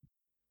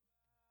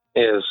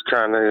is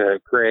trying to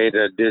create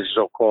a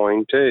digital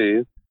coin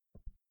too,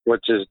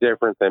 which is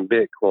different than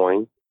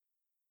Bitcoin.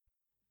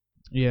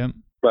 Yeah.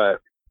 But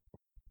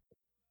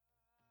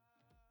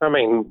I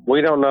mean,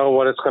 we don't know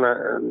what it's going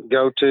to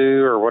go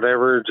to or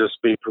whatever.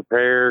 Just be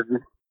prepared.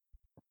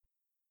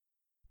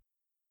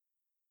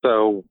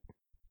 So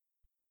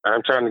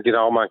I'm trying to get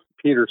all my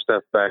computer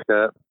stuff back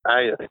up.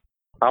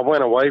 I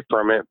went away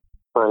from it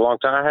for a long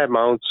time. I had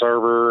my own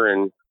server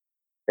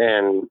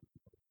and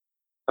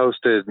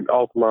hosted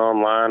Ultima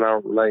Online. I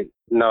don't really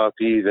know if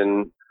you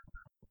even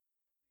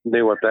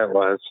knew what that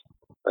was.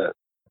 But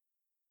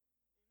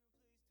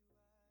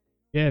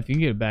Yeah, if you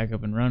can get it back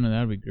up and running,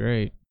 that'd be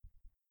great.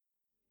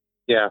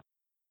 yeah.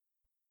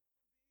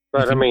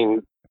 But I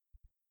mean,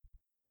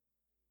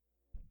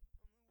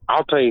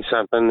 I'll tell you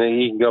something that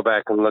you can go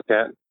back and look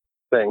at.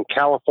 That in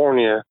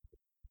California,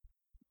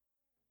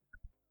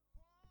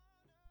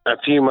 a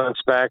few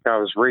months back, I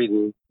was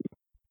reading,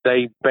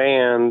 they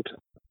banned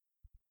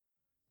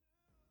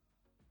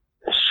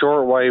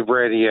shortwave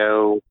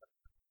radio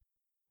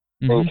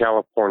in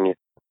California.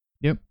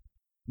 Yep.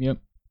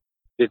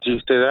 Did you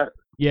see that?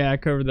 Yeah, I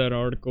covered that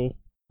article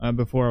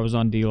before I was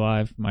on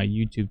DLive. My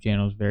YouTube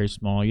channel is very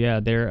small. Yeah,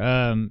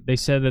 they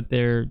said that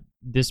they're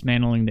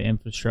dismantling the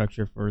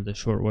infrastructure for the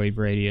shortwave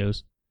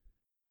radios.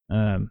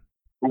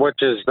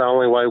 Which is the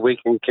only way we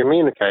can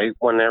communicate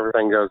when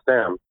everything goes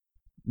down.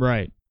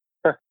 Right.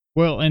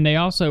 Well, and they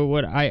also,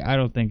 what I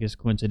don't think is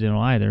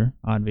coincidental either,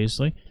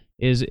 obviously,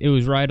 is it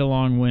was right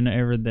along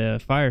whenever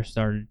the fire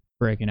started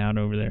breaking out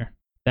over there.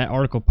 That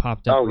article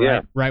popped up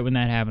right when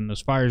that happened.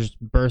 Those fires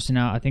bursting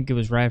out. I think it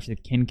was right after the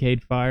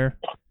Kincaid fire,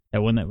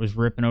 that one that was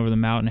ripping over the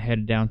mountain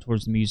headed down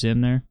towards the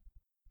museum there.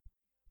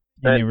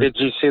 Did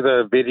you see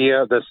the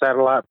video, the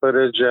satellite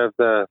footage of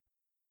the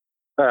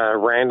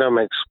random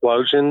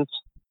explosions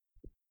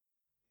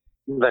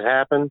that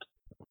happened?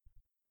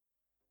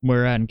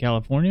 Where at in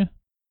California?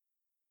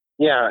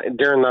 Yeah,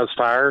 during those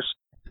fires.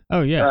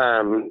 Oh,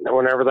 yeah.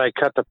 Whenever they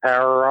cut the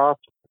power off,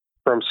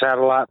 from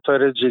satellite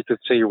footage, you could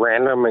see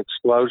random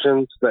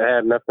explosions that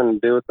had nothing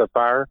to do with the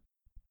fire.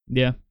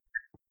 Yeah.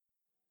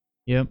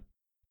 Yep.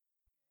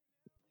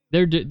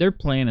 They're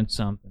planning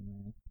something,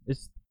 man.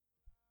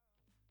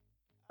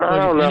 I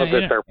don't know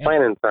that they're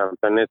planning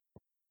something. It's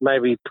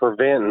maybe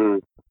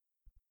preventing.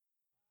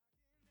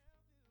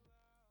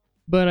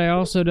 But I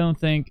also don't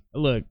think,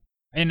 look,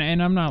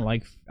 and I'm not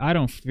like, I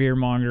don't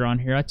fearmonger on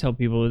here. I tell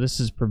people this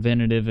is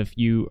preventative if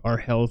you are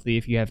healthy,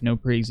 if you have no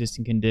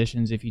pre-existing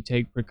conditions, if you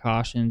take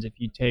precautions, if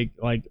you take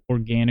like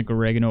organic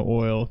oregano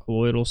oil,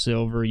 colloidal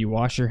silver, you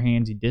wash your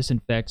hands, you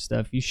disinfect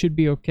stuff, you should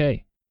be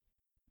okay.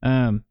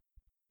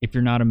 If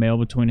you're not a male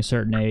between a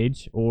certain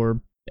age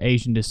or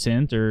Asian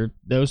descent or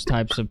those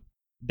types of,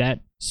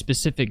 that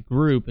specific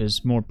group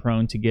is more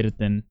prone to get it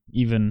than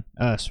even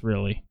us,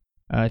 really.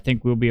 I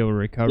think we'll be able to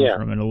recover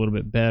from it a little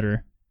bit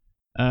better.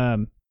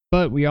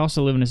 But we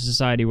also live in a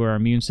society where our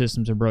immune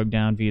systems are broke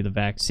down via the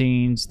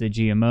vaccines, the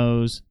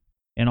GMOs,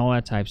 and all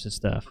that types of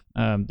stuff.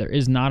 There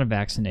is not a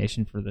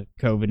vaccination for the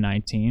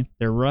COVID-19.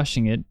 They're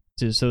rushing it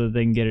so that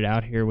they can get it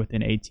out here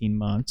within 18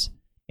 months.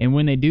 And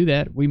when they do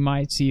that, we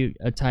might see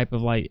a type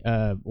of like,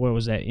 what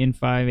was that,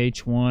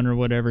 N5H1 or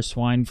whatever,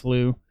 swine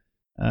flu,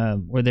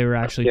 where they were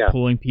actually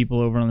pulling people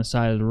over on the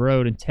side of the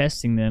road and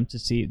testing them to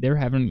see. They're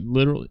having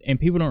literal, and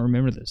people don't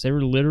remember this, they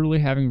were literally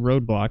having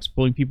roadblocks,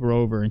 pulling people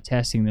over and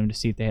testing them to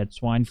see if they had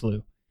swine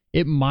flu.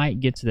 It might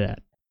get to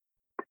that.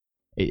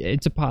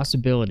 It's a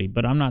possibility,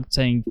 but I'm not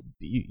saying,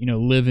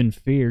 live in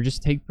fear.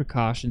 Just take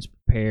precautions,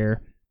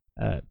 prepare,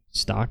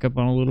 stock up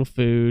on a little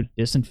food,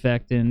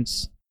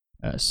 disinfectants,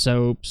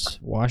 soaps,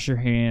 wash your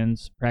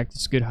hands,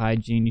 practice good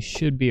hygiene. You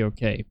should be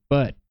okay.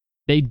 But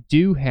they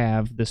do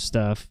have the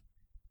stuff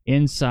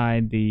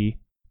inside the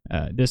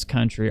this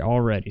country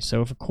already.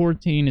 So if a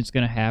quarantine is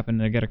going to happen,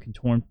 they got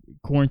to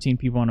quarantine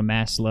people on a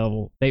mass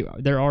level.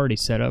 They're already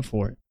set up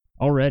for it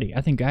already.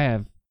 I think I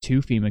have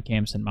 2 FEMA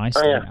camps in my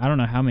state. Oh, yeah. I don't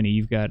know how many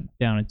you've got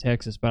down in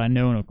Texas, but I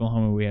know in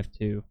Oklahoma we have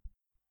 2.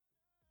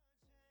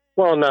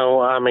 Well, no,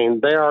 I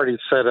mean they already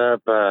set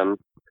up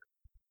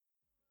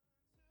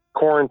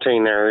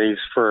quarantine areas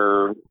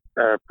for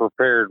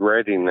prepared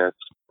readiness.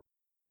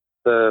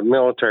 The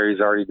military's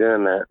already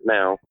doing that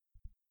now.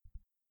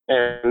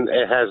 And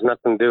it has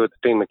nothing to do with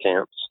the FEMA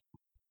camps.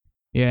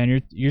 Yeah,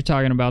 and you're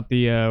talking about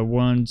the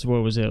ones,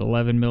 what was it,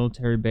 11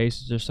 military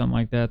bases or something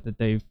like that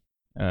they've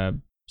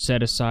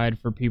set aside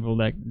for people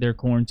that they're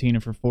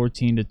quarantining for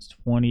 14 to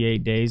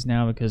 28 days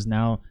now, because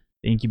now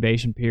the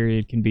incubation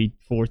period can be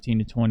 14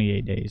 to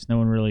 28 days. No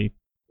one really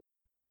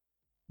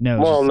knows.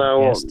 Well,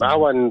 no, I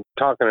wasn't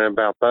talking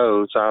about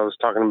those. I was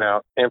talking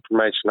about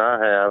information I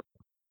have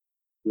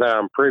that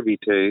I'm privy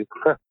to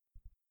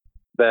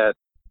that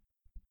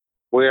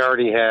we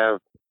already have,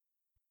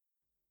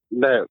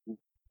 that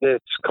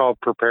it's called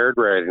prepared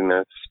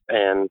readiness,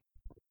 and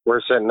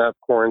we're setting up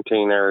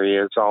quarantine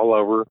areas all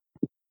over.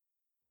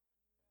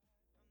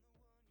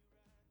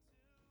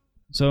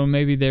 So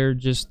maybe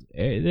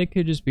they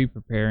could just be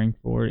preparing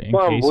for it in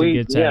case it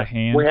gets out of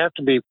hand. We have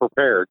to be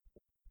prepared.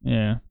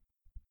 Yeah.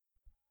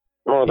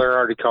 Well, they're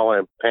already calling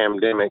it a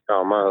pandemic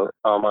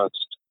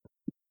almost.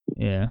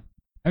 Yeah.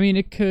 I mean,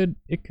 it could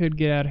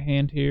get out of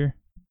hand here,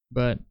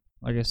 but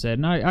like I said,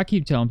 and I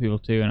keep telling people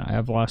too, and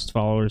I've lost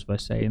followers by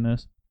saying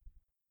this,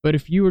 but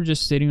if you were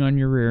just sitting on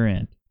your rear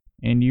end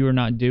and you are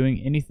not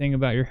doing anything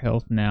about your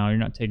health now, you're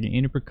not taking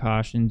any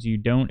precautions, you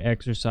don't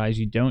exercise,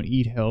 you don't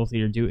eat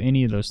healthy or do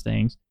any of those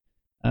things,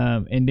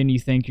 and then you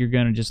think you're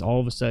going to just all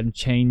of a sudden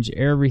change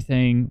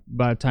everything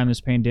by the time this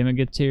pandemic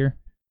gets here,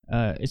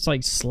 it's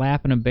like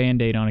slapping a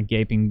Band-Aid on a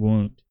gaping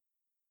wound.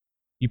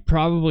 You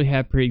probably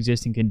have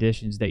pre-existing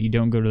conditions that you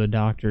don't go to the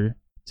doctor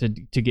to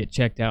get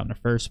checked out in the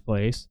first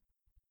place.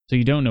 So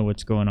you don't know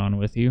what's going on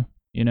with you,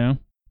 you know?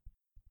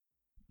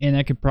 And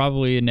that could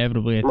probably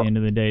inevitably at the end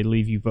of the day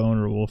leave you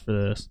vulnerable for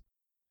this.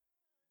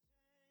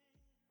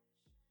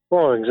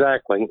 Well,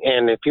 exactly.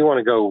 And if you want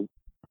to go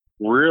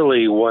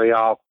really way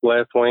off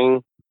left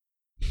wing,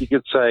 you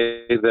could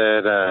say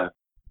that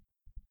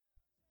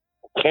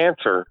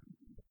cancer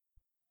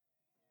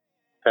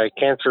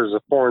is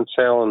a foreign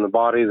cell in the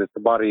body that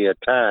the body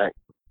attacks,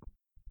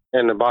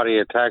 and the body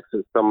attacks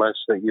it so much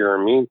that your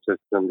immune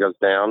system goes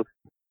down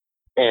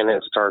and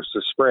it starts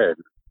to spread.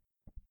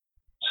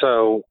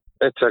 So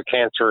it's a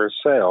cancerous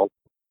cell.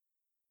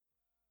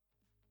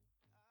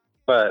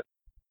 But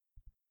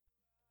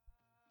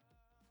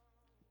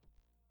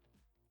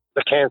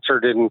the cancer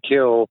didn't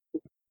kill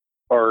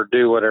or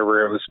do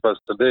whatever it was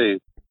supposed to do.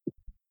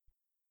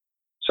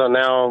 So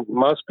now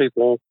most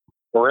people,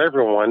 or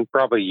everyone,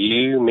 probably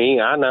you, me,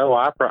 I know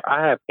I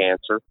have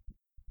cancer.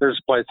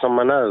 There's a place on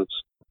my nose.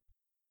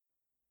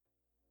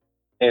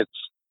 It's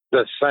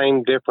the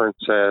same difference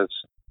as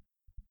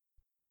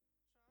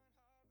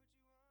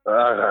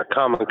a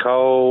common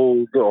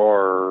cold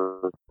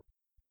or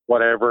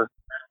whatever.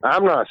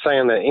 I'm not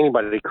saying that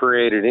anybody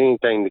created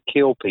anything to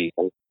kill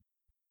people.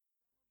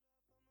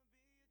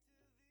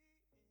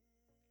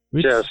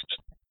 Which just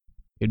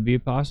could be a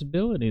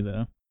possibility,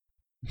 though.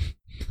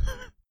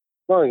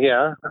 Well,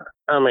 yeah.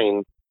 I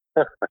mean,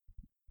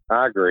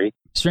 I agree.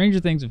 Stranger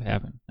things have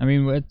happened. I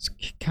mean, it's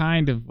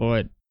kind of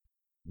what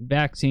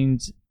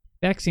vaccines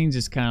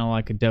is kind of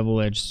like a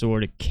double-edged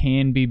sword. It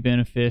can be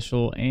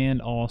beneficial,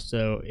 and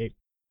also it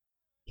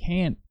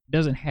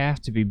doesn't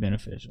have to be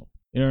beneficial.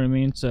 You know what I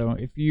mean? So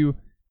if you're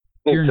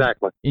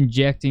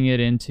injecting it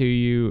into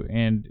you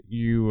and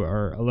you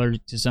are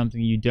allergic to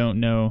something you don't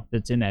know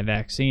that's in that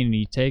vaccine and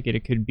you take it,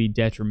 it could be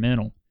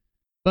detrimental.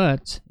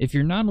 But if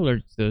you're not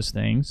allergic to those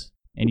things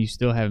and you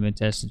still haven't been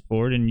tested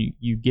for it and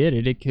you get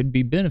it, it could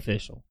be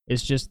beneficial.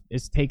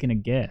 It's taking a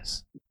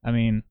guess. I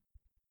mean,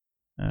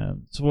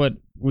 it's what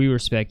we were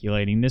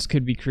speculating. This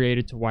could be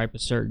created to wipe a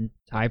certain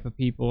type of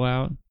people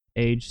out,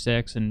 age,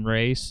 sex, and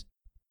race.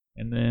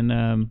 And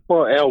then...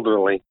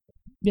 elderly.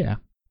 Yeah.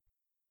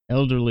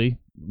 Elderly,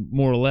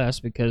 more or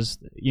less, because,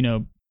 you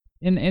know,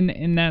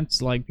 and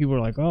that's like, people are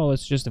like, oh,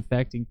 it's just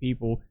affecting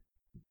people,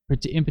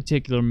 in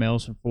particular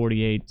males from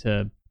 48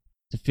 to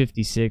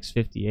 56,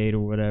 58 or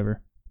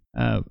whatever.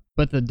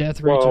 But the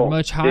death rates are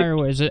much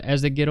higher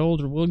as they get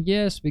older. Well,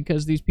 yes,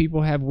 because these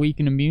people have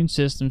weakened immune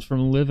systems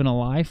from living a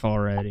life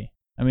already.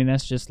 I mean,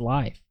 that's just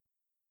life.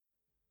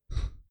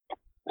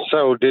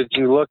 So did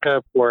you look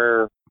up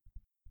where,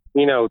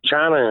 you know,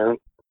 China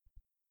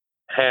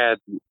had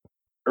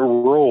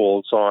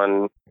rules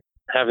on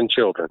having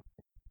children?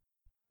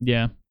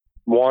 Yeah.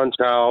 One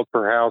child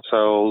per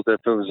household.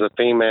 If it was a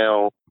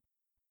female,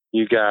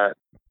 you got,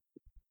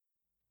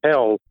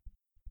 hell,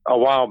 a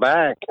while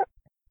back,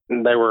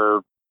 they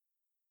were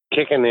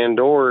kicking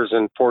indoors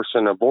and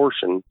forcing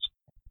abortions.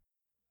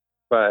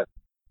 But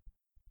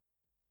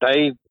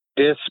they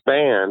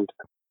disbanded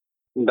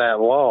that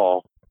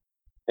law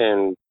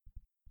in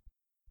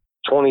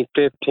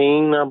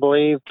 2015, I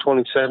believe,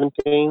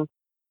 2017,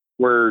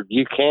 where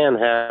you can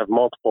have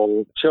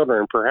multiple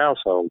children per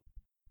household.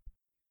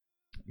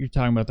 You're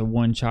talking about the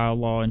one-child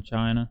law in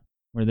China,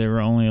 where they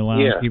were only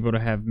allowing people to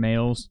have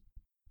males?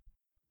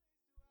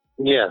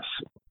 Yes.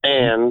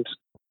 And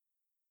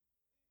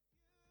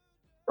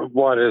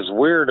what is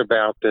weird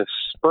about this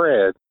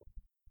spread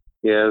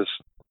is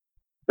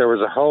there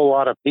was a whole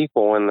lot of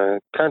people in the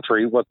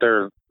country,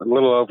 they're a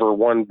little over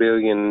 1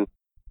 billion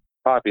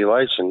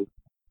population,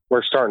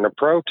 were starting to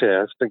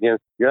protest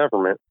against the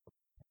government.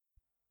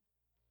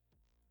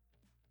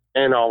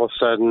 And all of a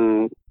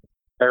sudden,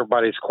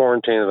 everybody's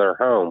quarantined at their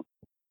home.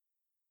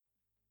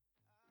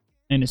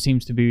 And it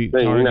seems to be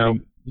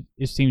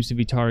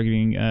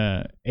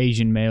targeting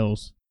Asian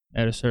males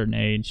at a certain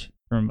age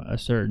from a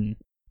certain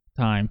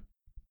time.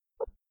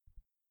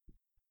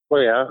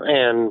 Well, yeah,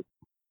 and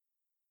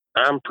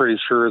I'm pretty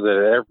sure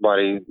that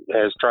everybody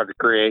has tried to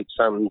create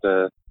something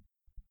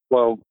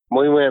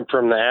we went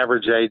from the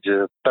average age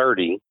of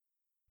 30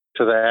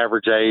 to the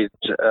average age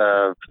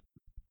of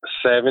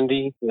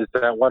 70. Is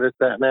that what it's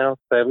at now?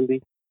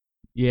 70?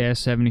 Yeah,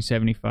 70,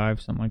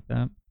 75, something like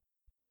that.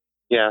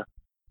 Yeah.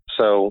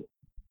 So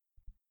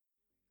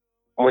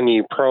when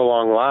you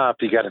prolong life,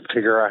 you got to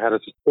figure out how to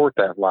support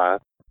that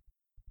life.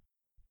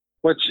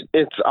 Which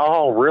it's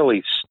all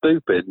really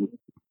stupid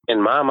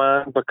in my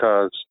mind,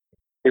 because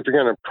if you're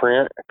going to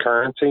print a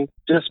currency,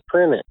 just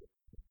print it.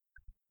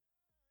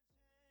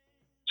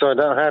 So it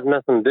don't have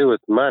nothing to do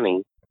with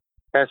money.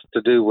 It has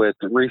to do with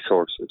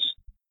resources,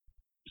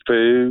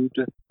 food,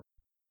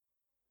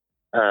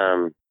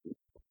 the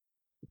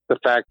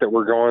fact that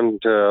we're going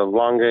to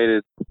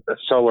elongated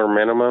solar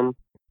minimum,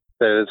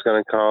 that is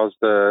going to cause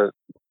the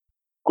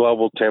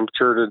global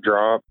temperature to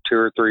drop 2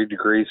 or 3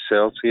 degrees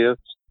Celsius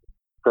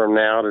from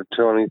now to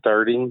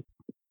 2030.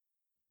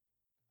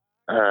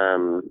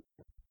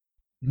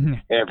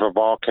 If a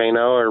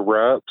volcano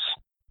erupts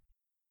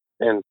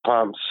and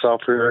pumps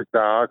sulfuric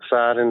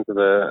dioxide into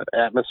the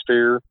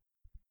atmosphere,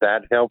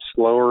 that helps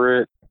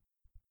lower it.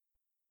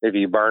 If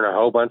you burn a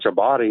whole bunch of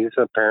bodies,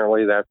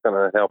 apparently that's going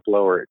to help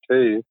lower it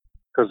too,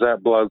 because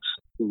that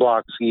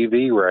blocks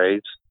UV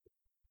rays.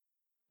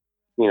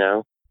 You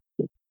know?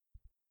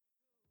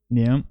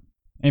 Yeah.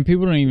 And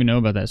people don't even know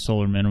about that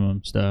solar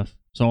minimum stuff.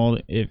 So,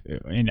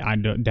 and I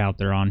doubt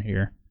they're on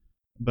here,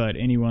 but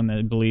anyone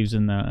that believes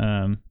in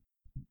the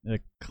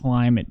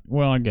climate,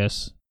 well, I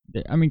guess,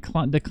 I mean,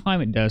 the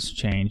climate does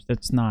change.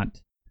 That's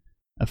not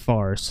a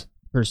farce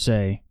per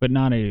se, but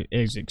not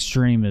as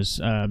extreme as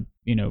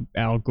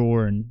Al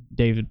Gore and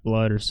David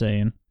Blood are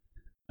saying.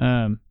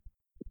 When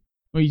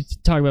you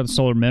talk about the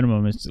solar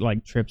minimum, it's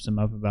like trips them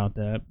up about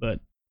that. But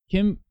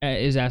Kim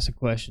is asked a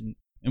question.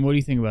 And what do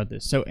you think about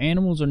this? So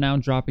animals are now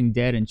dropping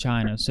dead in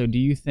China. So do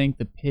you think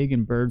the pig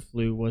and bird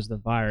flu was the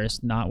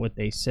virus, not what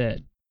they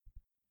said?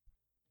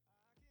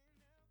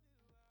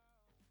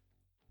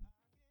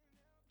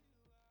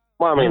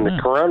 Well, I mean, the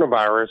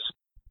coronavirus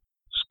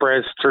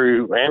spreads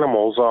through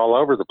animals all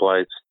over the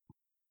place.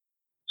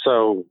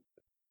 So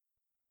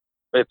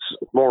it's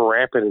more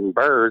rampant in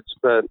birds,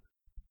 but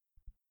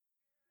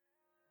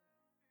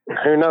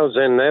who knows?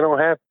 And they don't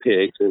have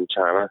pigs in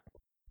China.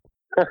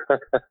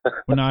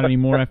 Well, not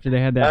anymore after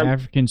they had that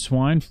African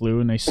swine flu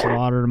and they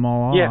slaughtered them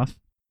all off.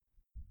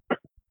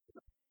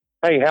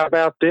 Hey, how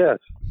about this?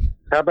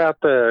 How about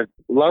the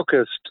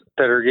locusts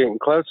that are getting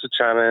close to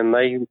China and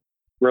they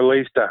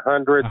released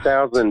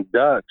 100,000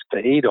 ducks to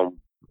eat them?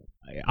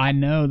 I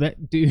know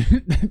that, dude.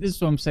 This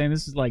is what I'm saying.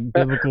 This is like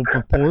biblical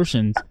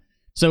proportions.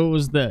 So it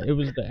was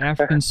the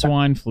African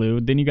swine flu.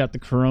 Then you got the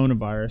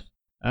coronavirus.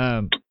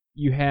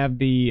 You have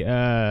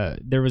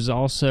there was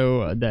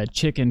also the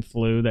chicken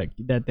flu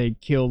that they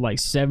killed like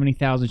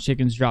 70,000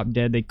 chickens, dropped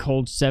dead. They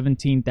culled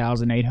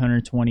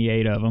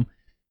 17,828 of them.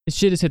 This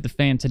shit has hit the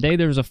fan. Today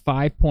there was a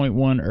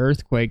 5.1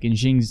 earthquake in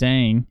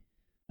Xinjiang.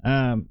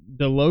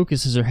 The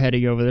locusts are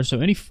heading over there.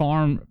 So any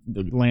farm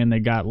land they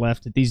got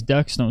left, if these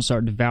ducks don't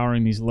start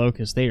devouring these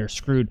locusts, they are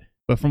screwed.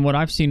 But from what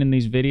I've seen in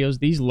these videos,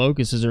 these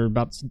locusts are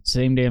about the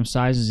same damn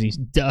size as these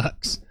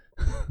ducks.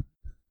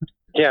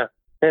 Yeah.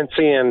 And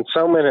seeing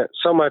so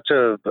much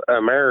of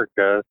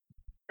America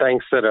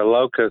thinks that a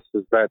locust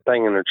is that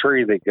thing in a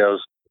tree that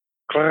goes,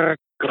 grr,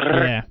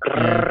 grr, yeah,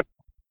 grr. Yeah.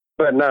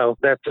 But no,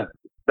 that's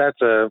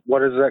a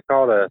what is that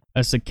called?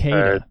 A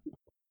cicada.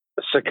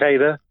 A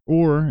cicada.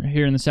 Or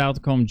here in the South,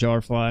 they call them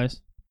jar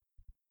flies.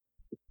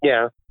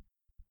 Yeah,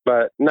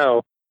 but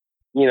no,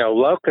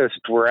 locusts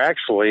were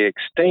actually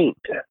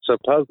extinct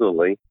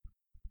supposedly,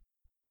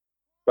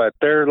 but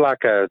they're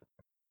like a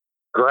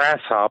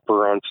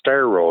grasshopper on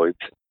steroids.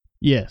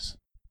 Yes.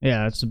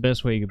 Yeah, that's the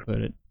best way you could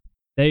put it.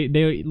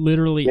 They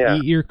literally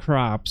eat your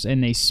crops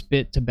and they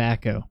spit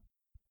tobacco.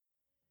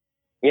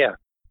 Yeah.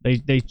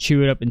 They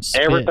chew it up and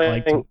spit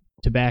like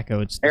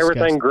tobacco. It's disgusting.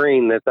 Everything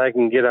green that they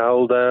can get a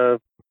hold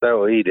of,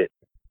 they'll eat it.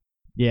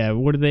 Yeah,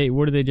 what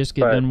did they just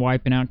get done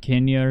wiping out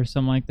Kenya or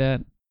something like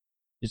that?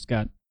 Just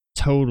got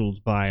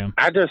totaled by them.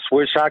 I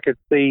wish I could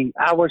see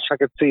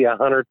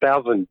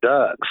 100,000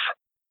 ducks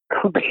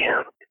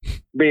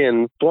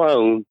being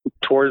flown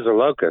towards the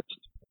locusts.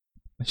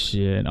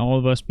 Shit, all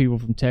of us people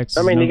from Texas,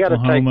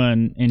 Oklahoma,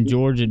 and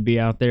Georgia would be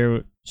out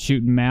there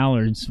shooting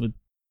mallards with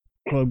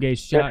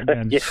 12-gauge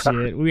shotguns.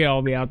 Shit, we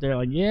all be out there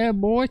like, yeah,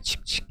 boy.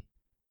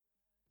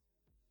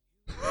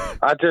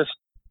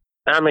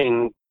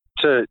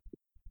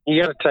 You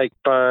got to take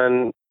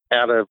fun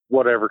out of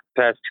whatever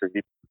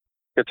catastrophe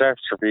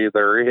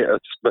there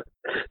is. But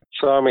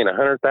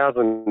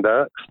 100,000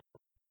 ducks.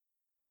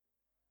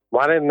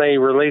 Why didn't they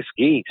release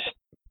geese?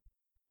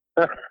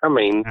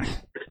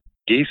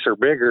 Geese are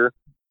bigger.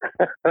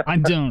 I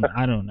don't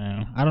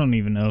know. I don't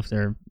even know if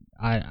they're.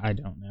 I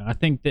don't know. I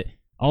think that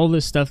all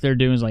this stuff they're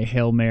doing is like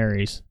Hail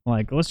Marys.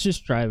 Like, let's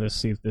just try this,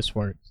 see if this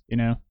works.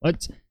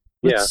 Let's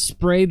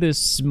spray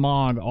this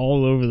smog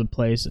all over the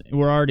place.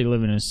 We're already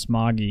living in a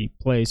smoggy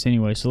place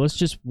anyway, so let's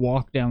just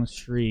walk down the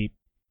street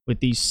with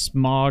these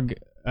smog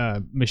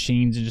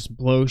machines and just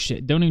blow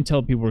shit. Don't even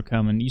tell people we're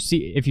coming.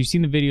 If you've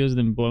seen the videos of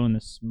them blowing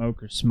the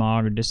smoke or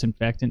smog or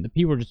disinfectant, the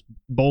people are just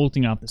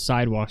bolting off the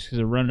sidewalks because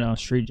they're running down the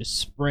street just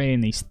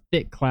spraying these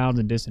thick clouds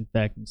of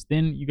disinfectants.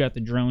 Then you got the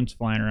drones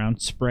flying around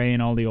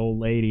spraying all the old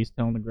ladies,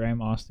 telling the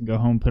grandmas to go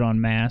home, put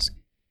on masks.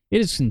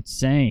 It is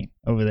insane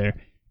over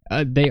there.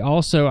 They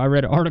also, I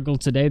read an article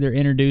today, they're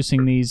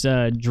introducing these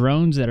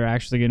drones that are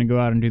actually going to go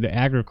out and do the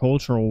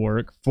agricultural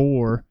work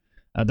for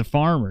the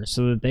farmers,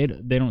 so that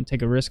they don't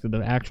take a risk of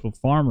the actual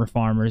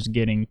farmers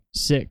getting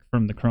sick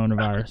from the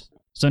coronavirus.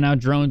 So now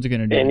drones are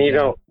going to do And the you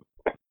job.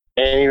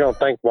 don't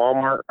think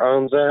Walmart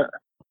owns that?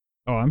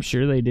 Oh, I'm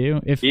sure they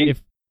do. If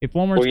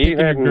Walmart's Well, you picking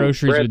your hadn't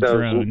groceries read with those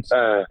drones.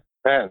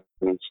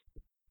 patents.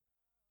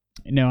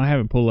 No, I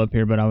haven't pulled up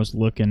here, but I was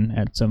looking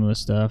at some of the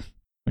stuff,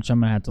 which I'm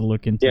gonna have to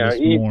look into Yeah, this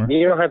you more.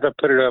 don't have to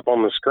put it up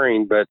on the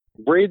screen, but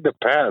read the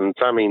patents.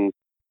 I mean,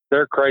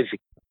 they're crazy.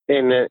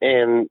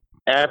 And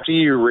after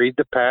you read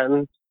the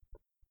patents,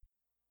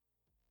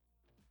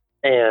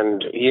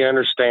 and you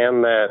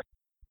understand that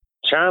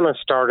China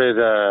started,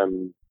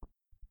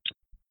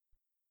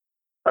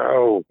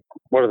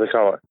 what do they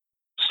call it?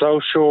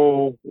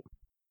 Social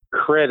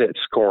credit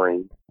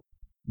scoring.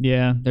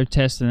 Yeah, they're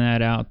testing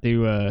that out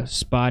through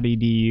Spot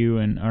EDU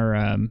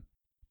or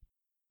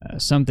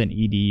something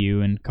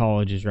EDU in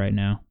colleges right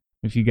now.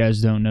 If you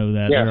guys don't know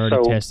that, Yeah, they're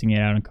already so- testing it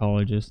out in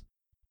colleges.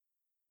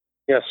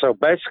 Yeah, so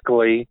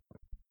basically,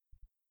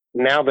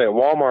 now that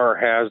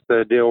Walmart has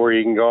the deal where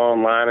you can go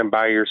online and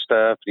buy your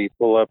stuff, you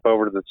pull up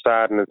over to the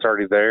side and it's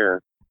already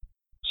there.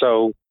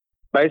 So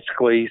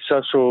basically,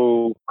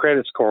 social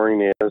credit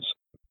scoring is,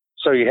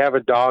 so you have a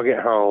dog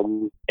at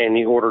home and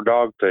you order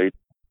dog food.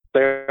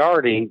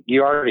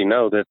 You already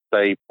know that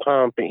they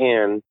pump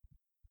in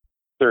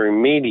through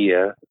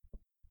media.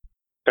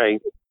 Okay,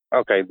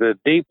 the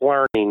deep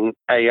learning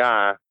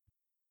AI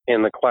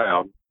in the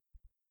cloud,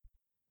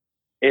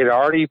 it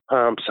already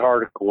pumps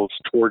articles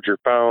towards your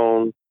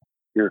phone,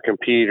 your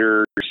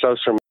computer, your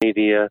social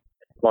media,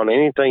 on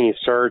anything you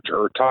search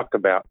or talk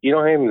about. You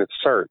don't even have to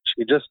search.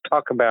 You just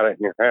talk about it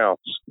in your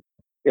house.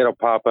 It'll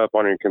pop up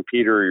on your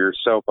computer or your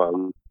cell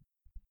phone.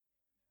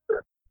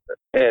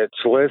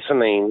 It's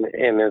listening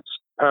and it's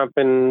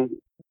pumping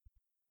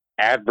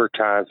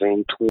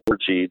advertising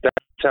towards you. That's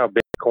how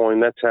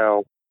Bitcoin, that's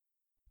how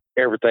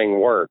everything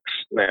works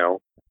now.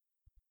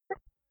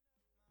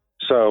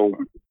 So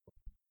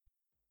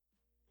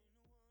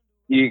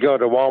you go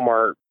to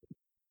Walmart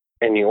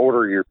and you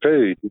order your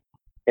food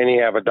and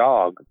you have a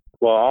dog.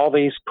 Well, all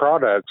these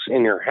products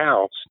in your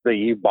house that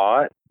you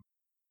bought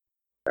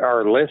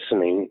are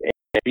listening.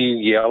 If you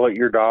yell at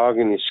your dog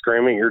and you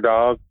scream at your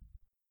dog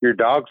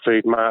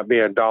food might be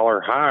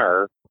 $1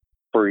 higher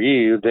for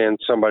you than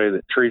somebody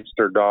that treats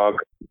their dog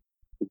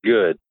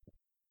good.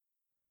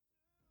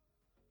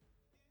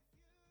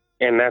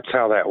 And that's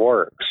how that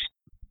works.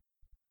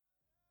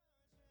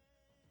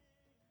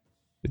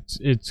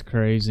 It's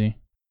crazy,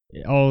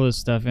 all this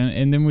stuff,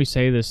 and then we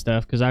say this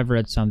stuff because I've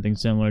read something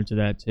similar to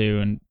that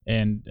too,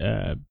 and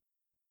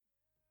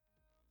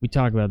we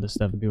talk about this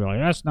stuff and people are like,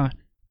 that's not,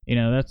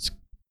 that's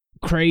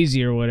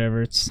crazy or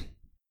whatever. It's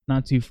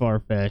not too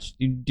far-fetched.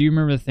 Do you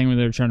remember the thing where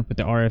they were trying to put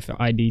the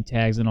RFID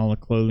tags in all the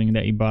clothing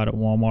that you bought at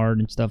Walmart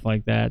and stuff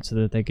like that so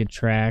that they could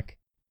track?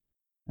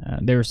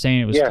 They were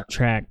saying it was to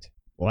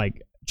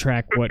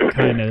track what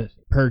kind of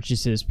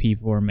purchases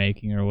people were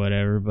making or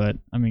whatever, but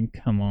I mean,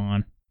 come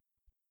on.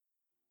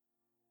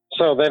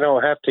 So they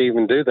don't have to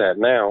even do that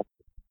now.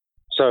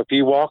 So if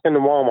you walk into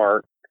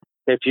Walmart,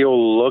 if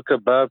you'll look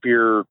above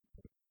your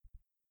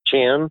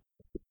chin,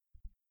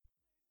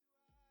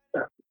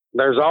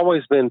 there's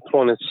always been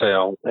point of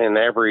sale in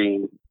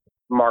every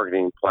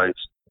marketing place.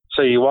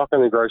 So you walk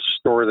in the grocery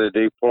store, they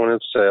do point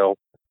of sale.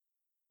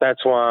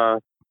 That's why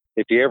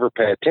if you ever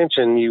pay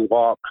attention, you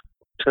walk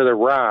to the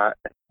right,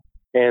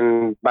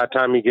 and by the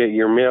time you get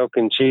your milk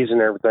and cheese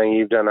and everything,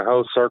 you've done a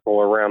whole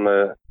circle around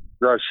the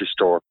grocery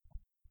store.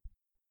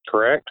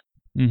 Correct?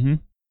 Mm-hmm. And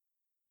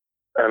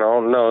I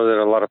don't know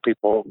that a lot of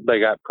people, they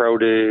got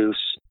produce,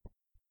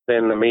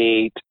 then the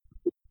meat,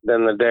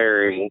 then the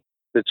dairy,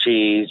 the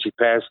cheese, you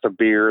pass the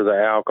beer, the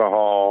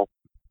alcohol,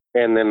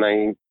 and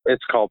then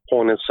it's called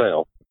point of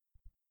sale.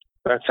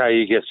 That's how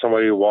you get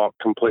somebody to walk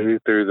completely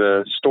through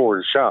the store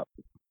to shop.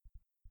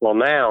 Well,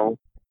 now,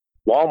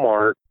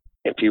 Walmart,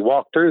 if you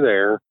walk through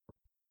there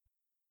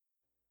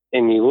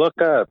and you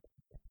look up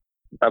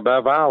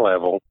above eye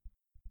level,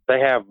 they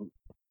have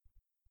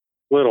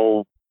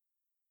little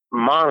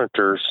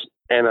monitors,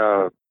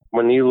 and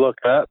when you look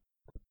up,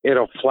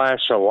 it'll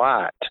flash a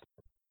light,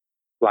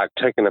 like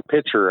taking a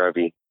picture of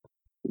you.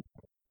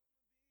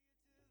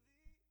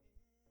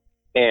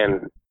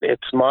 And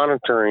it's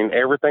monitoring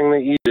everything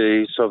that you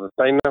do so that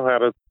they know how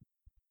to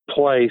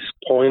place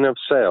point of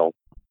sale,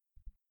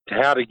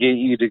 how to get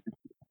you to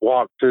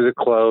walk through the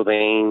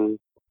clothing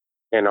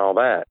and all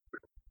that.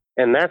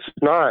 And that's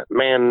not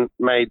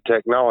man-made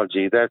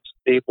technology. That's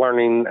deep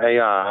learning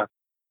AI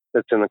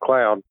that's in the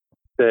cloud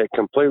that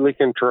completely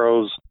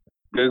controls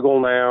Google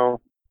now,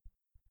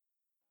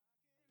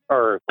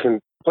 or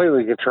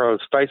completely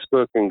controls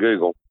Facebook and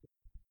Google.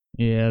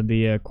 Yeah,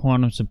 the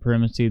quantum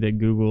supremacy that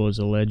Google is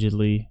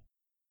allegedly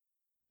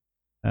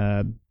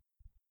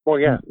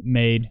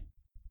made.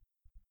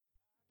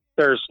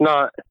 There's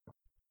not.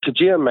 Could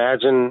you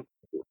imagine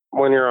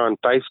when you're on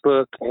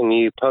Facebook and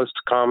you post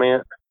a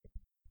comment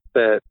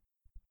that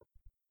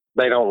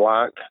they don't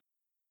like?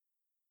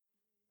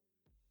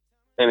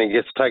 and it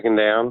gets taken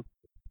down,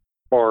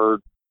 or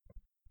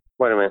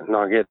wait a minute,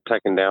 not get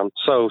taken down.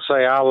 So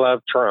say I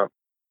love Trump.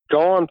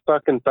 Go on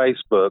fucking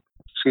Facebook.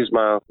 Excuse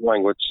my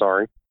language,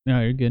 sorry.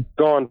 No, you're good.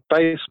 Go on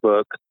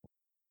Facebook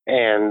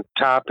and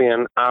type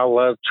in I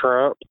love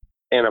Trump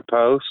in a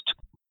post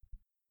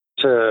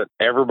to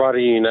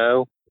everybody you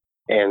know,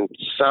 and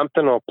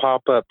something will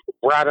pop up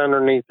right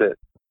underneath it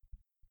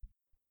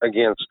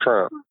against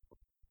Trump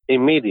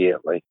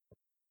immediately.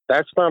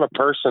 That's not a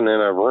person in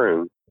a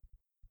room.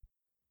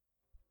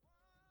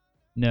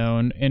 No,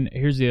 and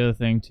here's the other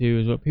thing too,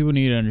 is what people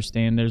need to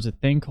understand. There's a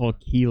thing called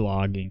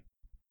keylogging.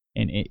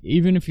 And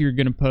even if you're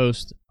going to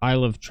post I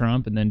love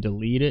Trump and then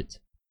delete it,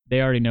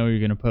 they already know you're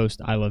going to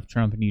post I love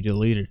Trump and you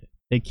deleted it.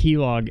 They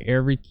keylog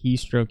every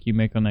keystroke you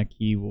make on that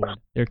keyboard.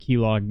 They're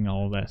keylogging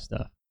all of that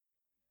stuff.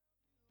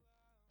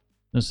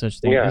 No such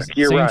thing. Yeah,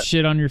 you're same right.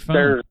 Shit on your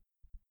phone.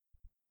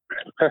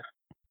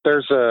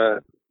 There's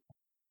a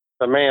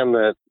man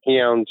that he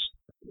owns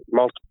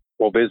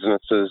multiple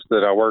businesses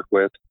that I work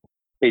with.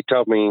 He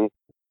told me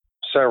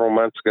several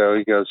months ago,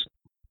 he goes,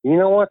 you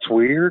know what's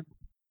weird?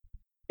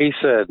 He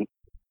said,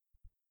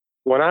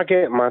 when I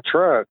get in my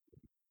truck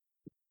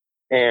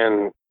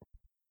and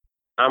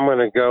I'm going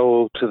to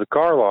go to the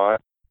car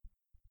lot,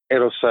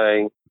 it'll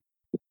say,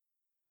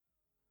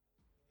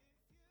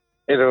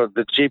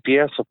 the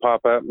GPS will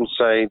pop up and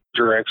say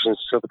directions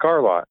to the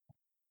car lot.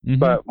 Mm-hmm.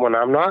 But when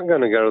I'm not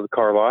going to go to the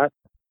car lot,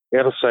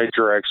 it'll say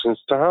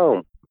directions to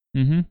home.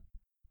 Mm-hmm.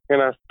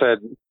 And I said,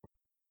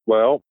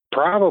 well,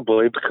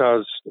 probably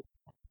because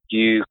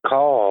you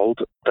called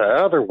the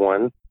other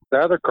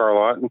car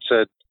lot, and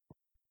said,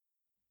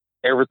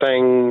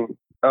 everything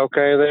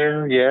okay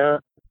there? Yeah.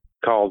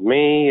 Called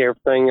me,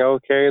 everything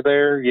okay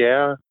there?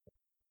 Yeah.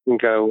 And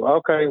go,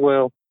 okay,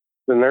 well,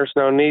 then there's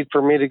no need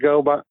for me to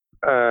go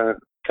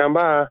come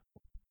by.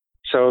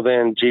 So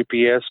then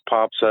GPS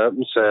pops up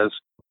and says,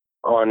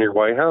 on your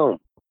way home.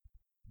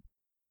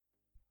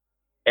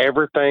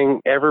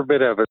 Everything, every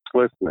bit of it's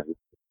listening.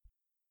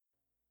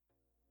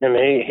 And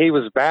he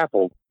was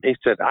baffled. He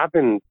said, I've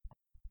been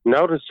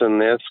noticing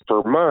this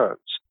for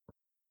months.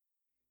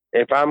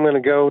 If I'm going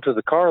to go to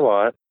the car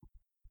lot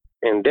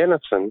in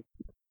Denison,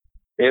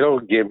 it'll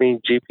give me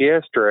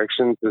GPS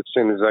directions as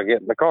soon as I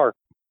get in the car.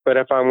 But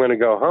if I'm going to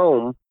go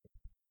home,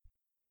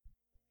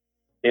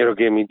 it'll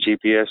give me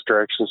GPS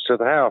directions to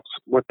the house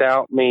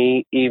without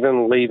me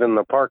even leaving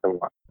the parking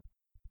lot.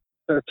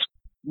 That's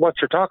what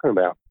you're talking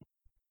about.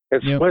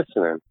 It's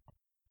listening.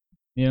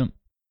 Yeah,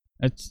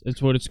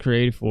 that's what it's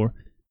created for.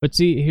 But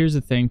see, here's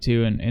the thing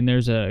too, and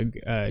there's a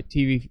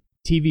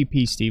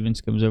TVP Stevens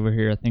comes over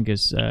here. I think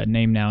his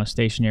name now is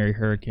Stationary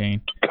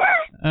Hurricane.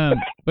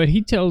 But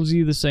he tells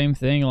you the same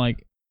thing.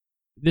 Like,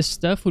 this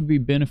stuff would be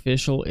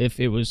beneficial if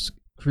it was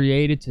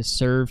created to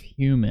serve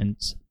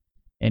humans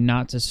and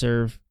not to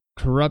serve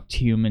corrupt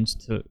humans,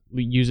 to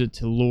use it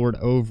to lord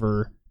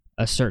over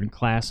a certain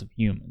class of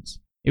humans.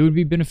 It would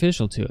be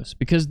beneficial to us,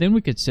 because then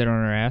we could sit on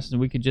our ass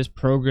and we could just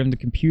program the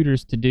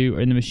computers to do,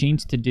 and the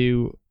machines to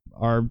do,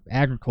 our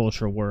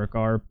agricultural work,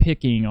 our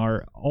picking,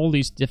 all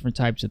these different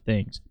types of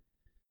things.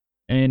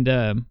 And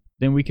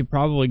then we could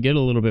probably get a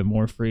little bit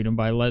more freedom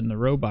by letting the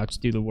robots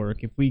do the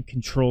work. If we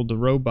controlled the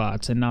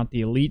robots and not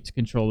the elites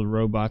control the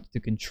robots to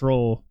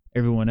control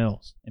everyone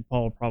else. And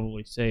Paul will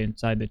probably say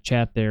inside the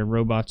chat there,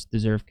 robots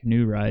deserve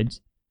canoe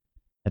rides.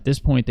 At this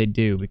point they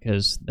do,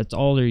 because that's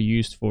all they're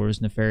used for,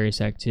 is nefarious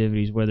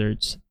activities, whether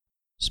it's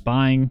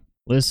spying,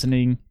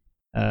 listening,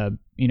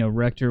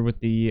 Rector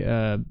with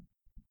the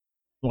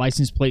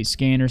license plate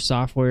scanner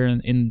software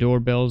in the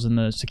doorbells and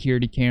the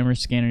security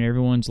cameras scanning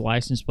everyone's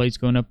license plates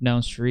going up and down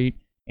the street.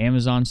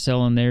 Amazon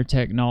selling their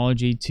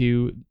technology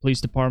to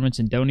police departments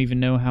and don't even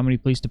know how many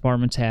police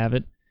departments have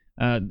it.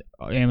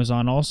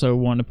 Amazon also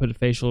wanted to put a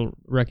facial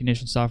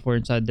recognition software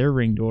inside their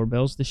Ring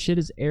doorbells. The shit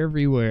is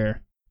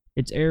everywhere.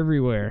 It's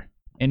everywhere.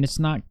 And it's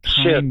not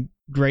kind,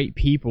 great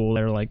people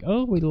that are like,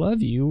 oh, we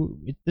love you.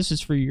 This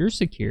is for your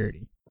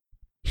security.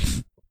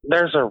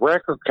 There's a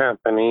record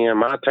company in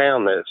my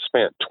town that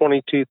spent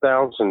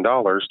 $22,000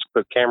 to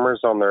put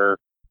cameras on their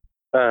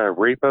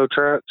repo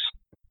trucks.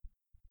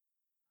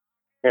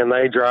 And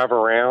they drive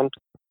around,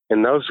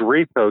 and those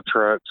repo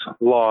trucks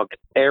log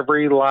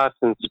every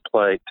license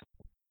plate.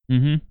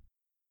 Mm-hmm.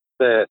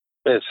 That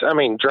is,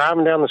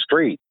 driving down the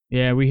street.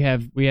 Yeah, we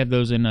have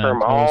those in from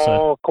Tulsa.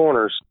 all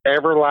corners,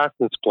 every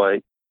license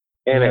plate,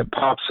 and it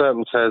pops up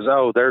and says,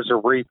 "Oh, there's a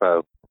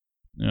repo."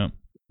 Yeah,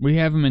 we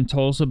have them in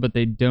Tulsa, but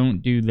they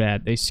don't do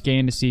that. They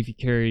scan to see if you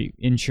carry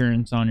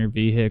insurance on your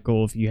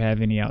vehicle, if you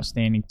have any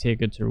outstanding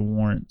tickets or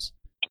warrants.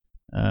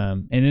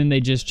 And then they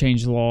just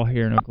changed the law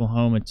here in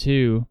Oklahoma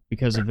too,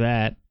 because of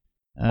that.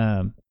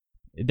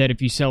 That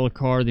if you sell a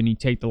car, then you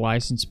take the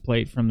license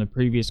plate from the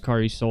previous car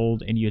you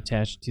sold and you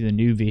attach it to the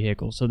new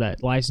vehicle, so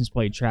that license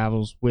plate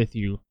travels with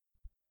you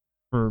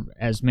for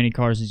as many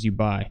cars as you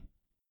buy,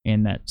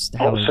 and that's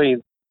how they're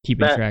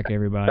keeping track of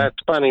everybody. That's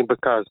funny,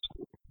 because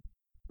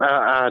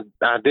I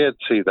did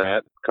see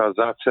that, because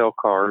I sell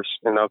cars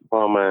in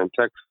Oklahoma and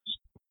Texas,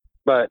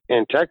 but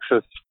in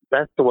Texas,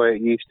 that's the way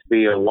it used to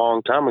be a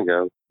long time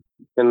ago.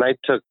 and they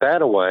took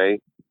that away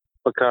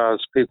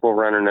because people were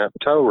running up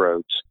toll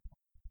roads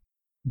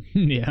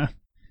Yeah.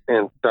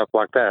 and stuff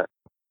like that.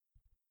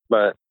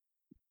 But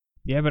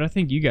Yeah, but I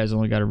think you guys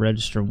only got to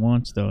register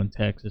once, though, in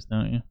Texas,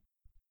 don't you?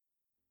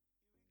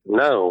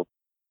 no,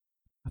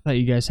 I thought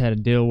you guys had a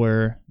deal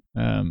where,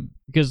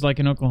 because like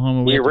in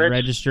Oklahoma, we have to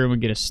register and we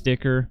get a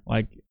sticker.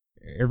 Like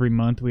every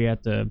month we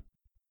have to,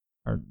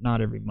 or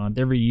not every month,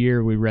 every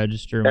year we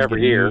register and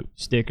every we get year a new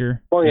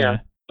sticker. Well, yeah,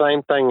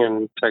 same thing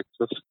in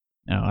Texas.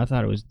 No, I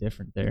thought it was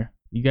different there.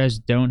 You guys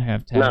don't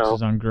have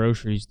taxes on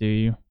groceries, do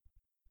you?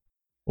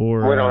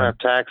 Or we don't have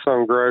tax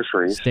on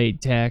groceries.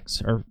 State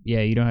tax, or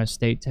you don't have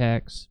state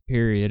tax,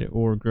 period,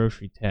 or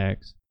grocery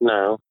tax.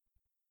 No.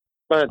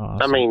 But,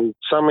 awesome. I mean,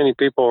 so many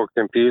people are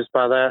confused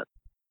by that.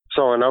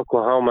 So in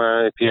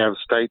Oklahoma, if you have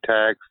state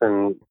tax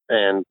and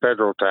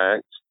federal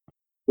tax,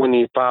 when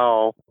you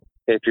file,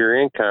 if your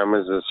income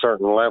is a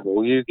certain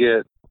level, you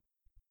get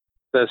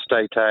the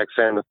state tax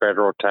and the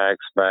federal tax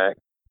back.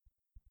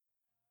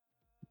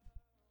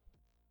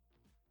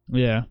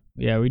 Yeah,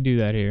 we do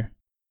that here.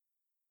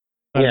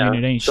 I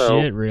mean, it ain't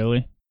shit,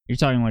 really. You're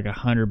talking like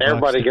 $100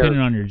 depending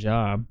on your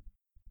job.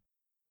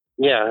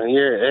 Yeah,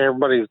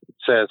 everybody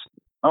says,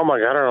 oh my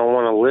God, I don't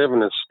want to live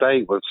in a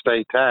state with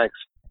state tax.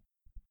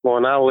 Well,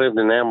 when I lived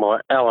in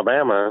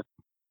Alabama,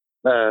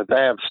 they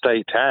have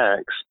state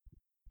tax.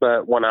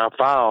 But when I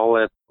file,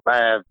 if I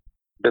have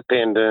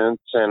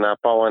dependents and I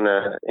fall in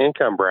an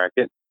income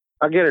bracket,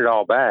 I get it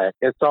all back.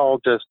 It's all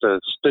just a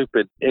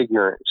stupid,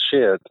 ignorant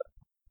shit.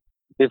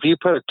 If you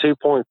put a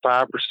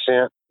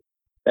 2.5%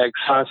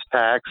 excise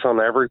tax on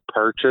every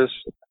purchase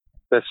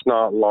that's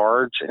not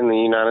large in the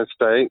United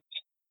States,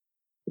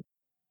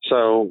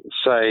 so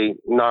say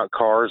not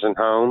cars and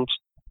homes,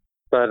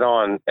 but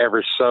on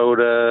every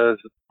soda,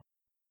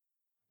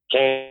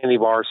 candy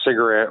bar,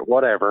 cigarette,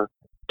 whatever,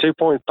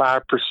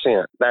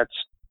 2.5%, that's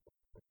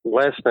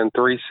less than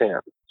 3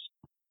 cents.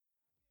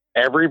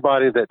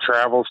 Everybody that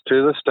travels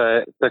to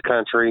the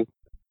country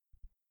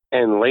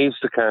and leaves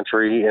the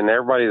country, and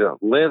everybody that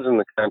lives in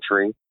the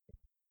country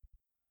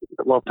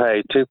will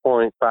pay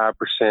 2.5%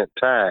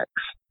 tax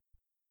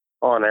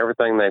on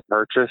everything they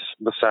purchase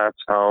besides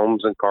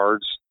homes and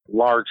cars,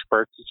 large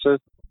purchases.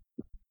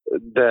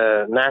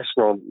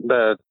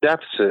 The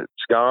deficit's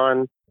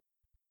gone.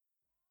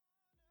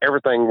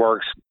 Everything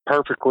works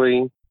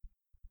perfectly.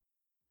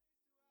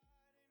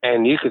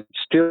 And you could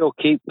still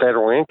keep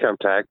federal income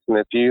tax. And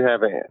if you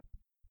have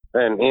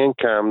an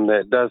income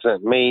that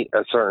doesn't meet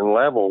a certain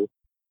level,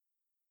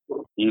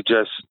 you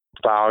just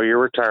file your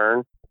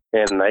return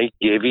and they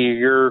give you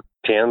your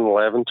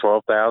 $10,000,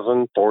 $11,000,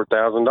 $12,000,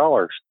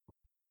 $4,000.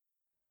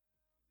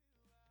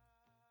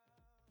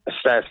 It's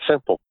that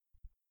simple.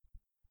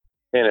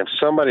 And if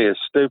somebody as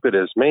stupid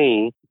as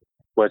me,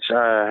 which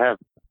I have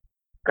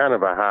kind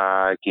of a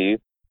high IQ,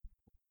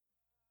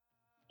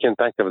 can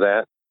think of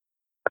that,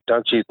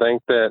 don't you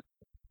think that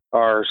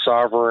our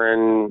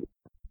sovereign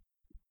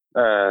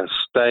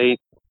state,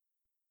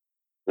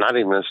 not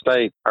even a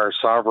state, our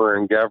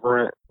sovereign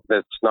government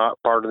that's not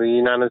part of the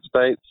United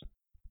States,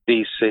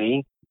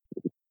 D.C.,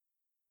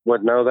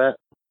 would know that?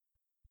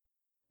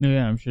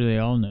 Yeah, I'm sure they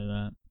all know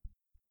that.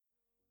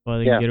 Why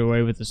they can get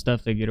away with the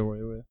stuff they get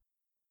away with.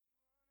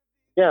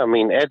 Yeah, I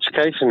mean,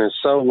 education is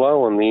so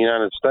low in the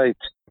United States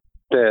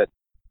that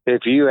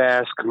if you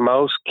ask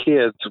most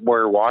kids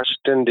where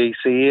Washington,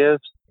 D.C. is,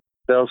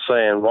 they'll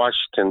say in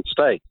Washington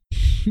State.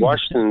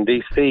 Washington,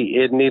 D.C.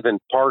 isn't even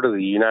part of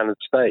the United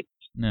States.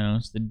 No,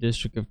 it's the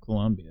District of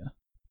Columbia.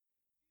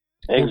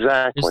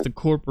 Exactly. It's the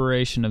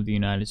corporation of the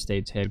United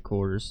States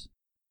headquarters.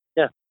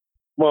 Yeah.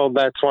 Well,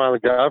 that's why the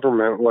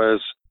government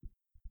was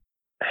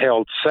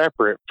held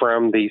separate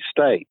from these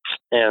states.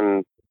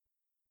 And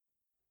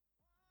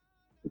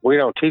we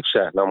don't teach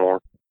that no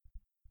more.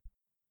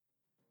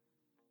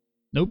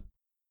 Nope.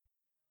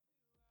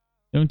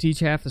 Don't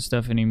teach half the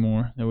stuff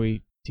anymore that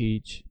we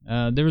teach.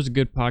 There was a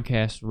good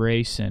podcast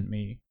Ray sent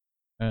me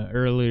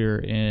earlier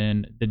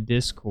in the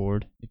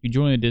Discord. If you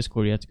join the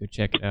Discord, you have to go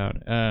check it out.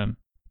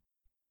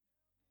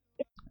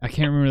 I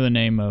can't remember the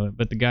name of it,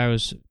 but the guy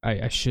was...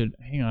 I should...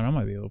 Hang on, I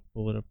might be able to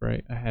pull it up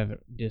right. I have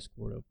it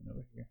Discord open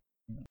over here.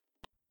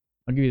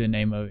 I'll give you the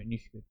name of it, and you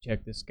should go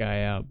check this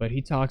guy out. But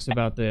he talks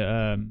about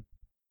the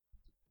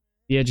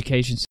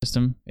education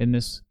system in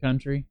this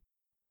country.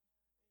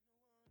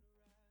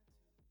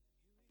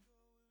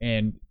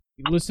 And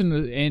listen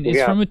to... And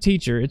it's from a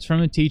teacher. It's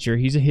from a teacher.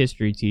 He's a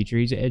history teacher.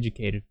 He's an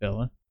educated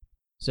fella.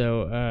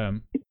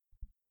 So,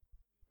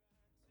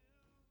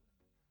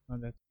 oh,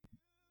 that's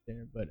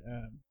there, but,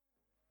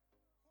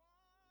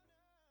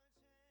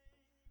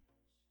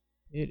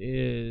 it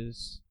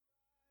is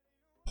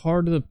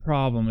part of the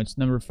problem. It's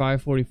number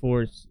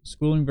 544. It's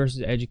Schooling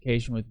versus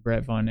Education with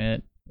Brett Von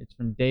Ett. It's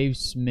from Dave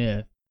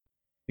Smith.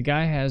 The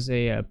guy has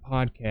a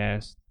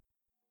podcast.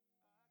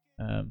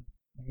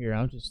 Here,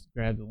 I'll just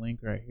grab the link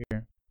right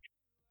here.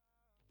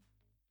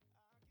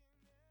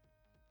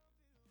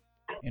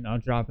 And I'll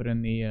drop it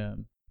in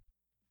the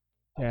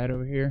chat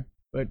over here.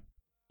 But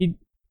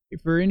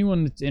for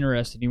anyone that's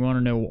interested, you want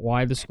to know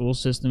why the school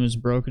system is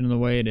broken the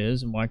way it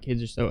is and why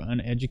kids are so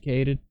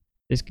uneducated.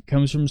 This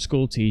comes from a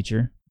school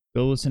teacher.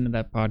 Go listen to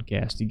that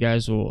podcast. You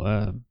guys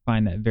will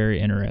find that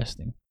very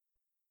interesting.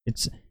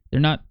 They're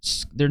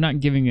not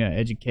giving you an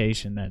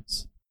education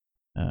that's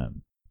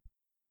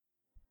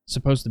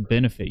supposed to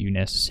benefit you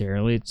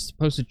necessarily. It's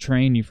supposed to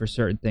train you for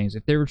certain things.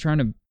 If they were trying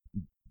to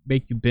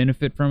make you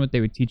benefit from it, they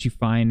would teach you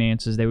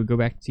finances. They would go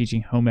back to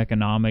teaching home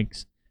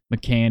economics,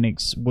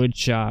 mechanics, wood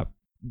shop,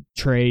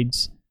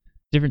 trades,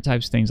 different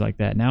types of things like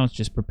that. Now it's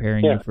just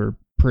preparing you for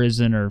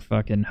prison or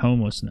fucking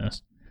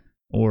homelessness,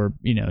 or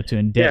to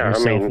indebt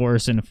yourself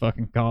worse in a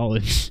fucking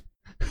college.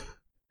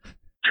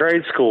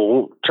 Trade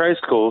school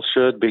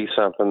should be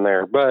something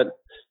there, but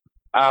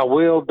I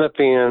will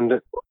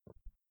defend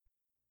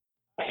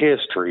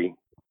history.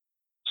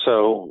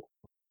 So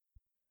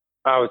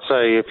I would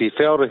say if you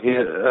fail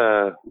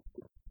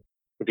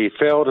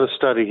to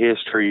study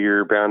history,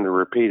 you're bound to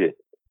repeat it.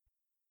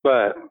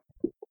 But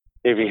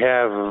if you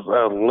have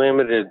a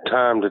limited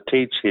time to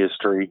teach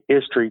history,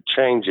 history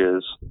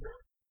changes.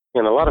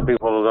 And a lot of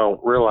people don't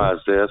realize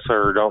this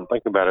or don't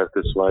think about it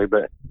this way,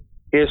 but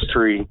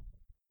history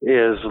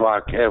is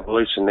like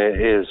evolution. It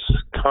is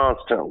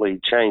constantly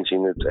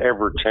changing. It's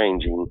ever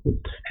changing.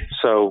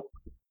 So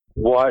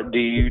what do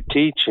you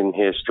teach in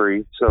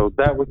history? So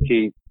that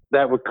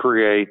would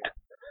create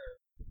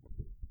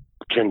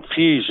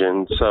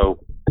confusion. So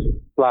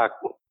like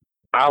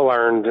I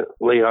learned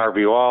Lee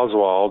Harvey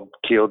Oswald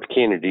killed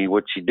Kennedy,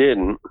 which he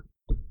didn't.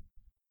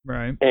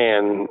 Right.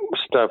 And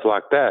stuff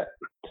like that.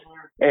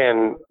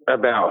 And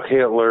about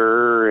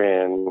Hitler.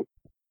 And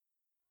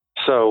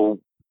so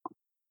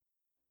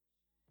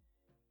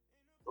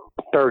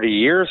 30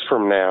 years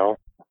from now,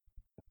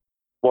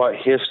 what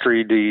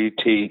history do you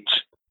teach,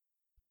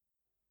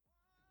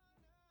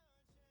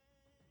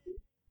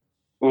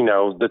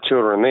 the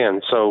children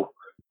then? So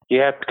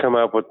you have to come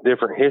up with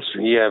different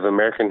history. You have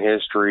American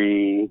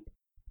history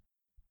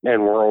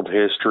and world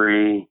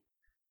history,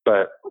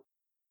 but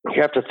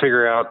you have to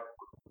figure out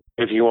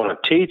if you want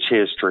to teach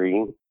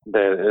history,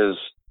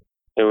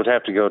 it would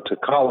have to go to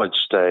college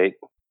state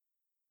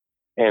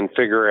and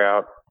figure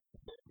out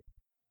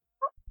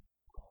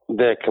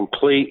the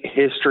complete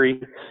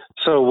history.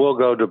 So we'll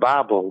go to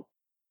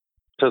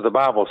the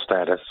Bible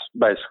status,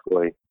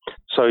 basically.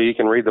 So you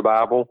can read the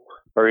Bible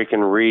or you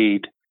can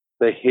read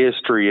the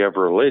history of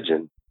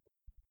religion.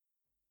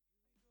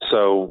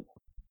 So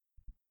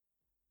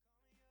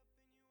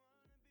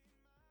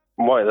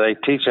what they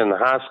teach in the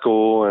high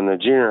school and the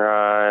junior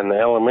high and the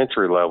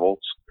elementary levels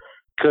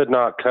could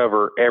not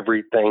cover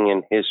everything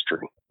in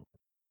history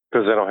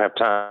because they don't have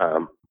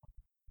time.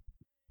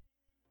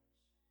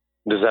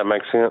 Does that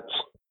make sense?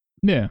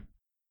 Yeah.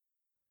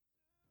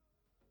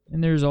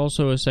 And there's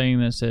also a saying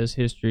that says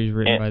history is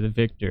written by the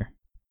victor.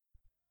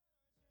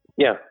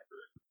 Yeah.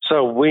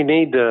 So we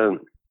need to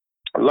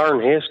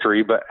learn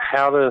history, but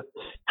how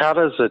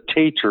does a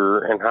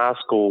teacher in high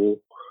school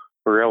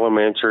or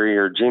elementary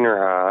or junior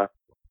high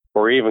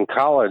or even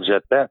college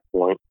at that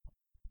point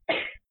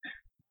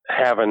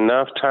have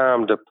enough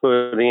time to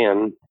put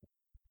in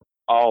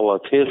all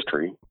of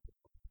history?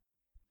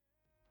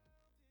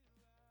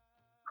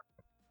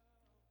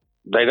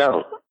 They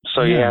don't.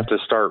 So you have to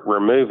start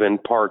removing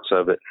parts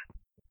of it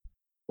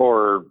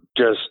or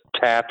just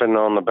tapping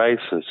on the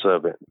basis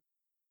of it.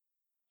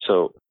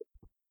 So,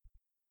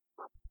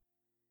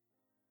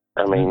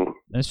 I mean,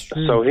 that's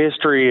true. So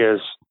history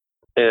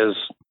is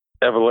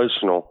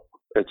evolutional.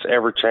 It's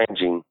ever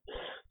changing.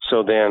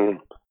 So then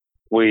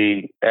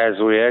as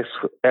we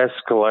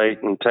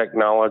escalate in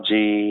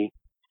technology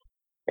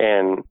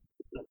and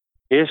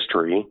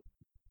history,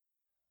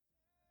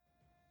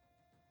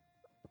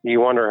 you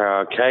wonder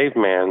how a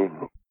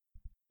caveman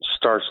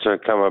starts to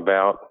come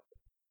about.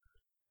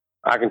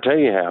 I can tell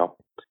you how.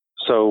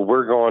 So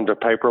we're going to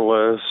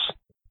paperless.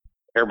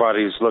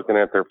 Everybody's looking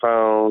at their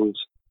phones.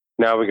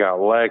 Now we got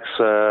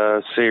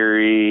Alexa,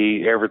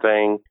 Siri,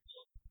 everything.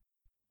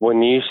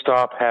 When you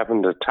stop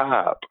having to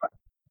type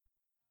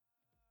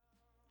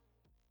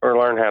or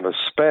learn how to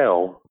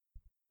spell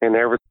and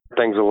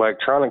everything's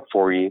electronic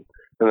for you,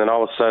 and then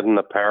all of a sudden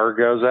the power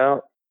goes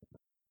out,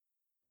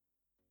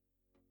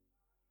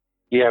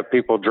 you have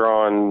people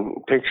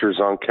drawing pictures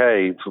on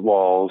cave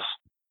walls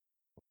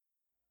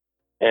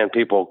and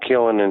people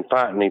killing and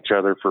fighting each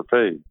other for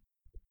food.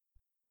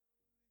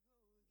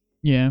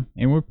 Yeah,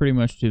 and we're pretty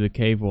much to the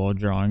cave wall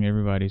drawing.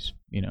 Everybody's,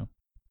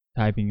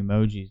 typing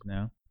emojis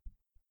now.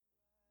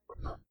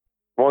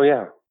 Well,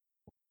 yeah.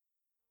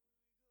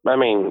 I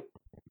mean,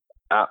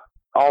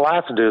 all I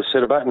have to do is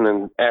hit a button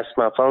and ask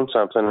my phone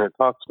something and it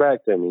talks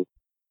back to me.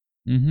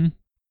 Mm-hmm.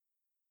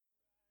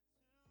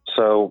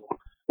 So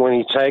when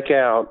you take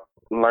out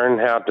learn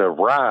how to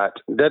write,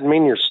 it doesn't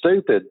mean you're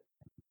stupid.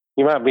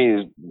 You might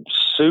be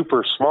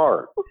super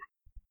smart.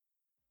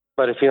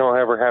 But if you don't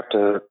ever have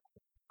to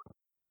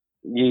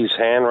use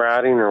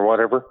handwriting or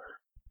whatever,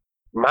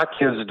 my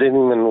kids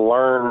didn't even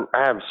learn.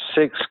 I have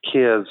 6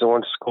 kids that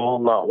went to school.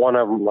 Not one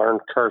of them learned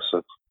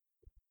cursive.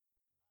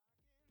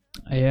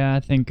 Yeah,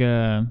 I think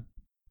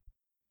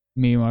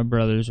Me and my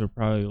brothers were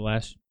probably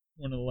one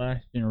of the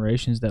last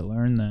generations that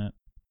learned that.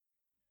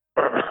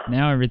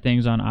 Now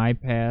everything's on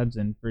iPads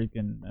and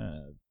freaking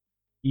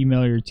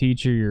email your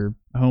teacher your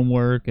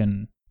homework,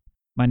 and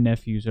my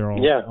nephews are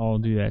all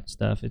do that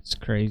stuff. It's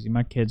crazy.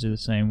 My kids are the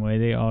same way.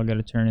 They all got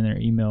to turn in their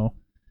email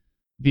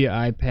via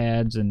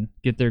iPads and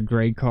get their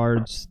grade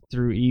cards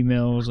through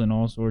emails and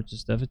all sorts of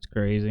stuff. It's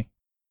crazy.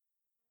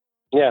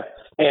 Yeah,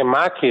 and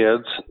my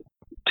kids'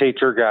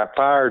 teacher got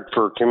fired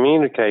for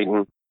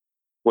communicating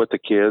with the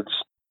kids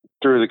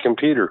through the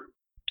computer.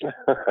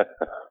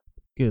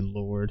 Good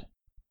Lord.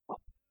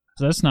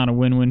 So that's not a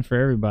win-win for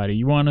everybody.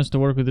 You want us to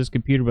work with this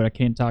computer, but I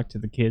can't talk to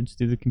the kids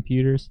through the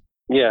computers?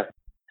 Yeah,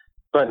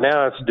 but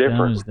now it's different.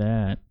 How is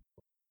that?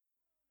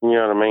 You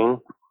know what I mean?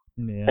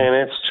 Yeah. And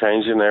it's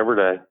changing every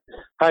day.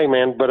 Hey,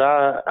 man, but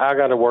I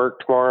got to work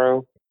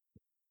tomorrow.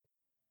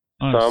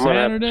 On so a I'm going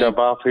to have to jump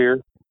off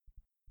here.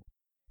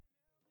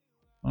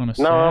 On a No,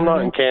 Saturday? I'm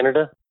not in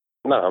Canada.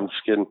 No, I'm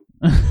just kidding.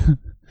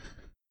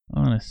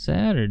 On a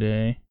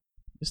Saturday?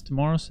 Is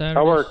tomorrow Saturday?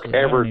 I work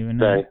every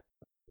day.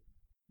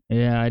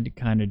 Yeah, I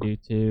kind of do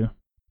too.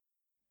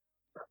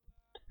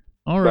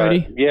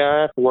 Alrighty. But, yeah,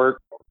 I have to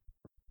work.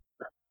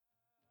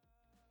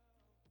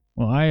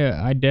 Well,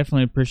 I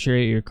definitely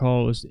appreciate your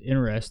call. It was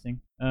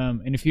interesting.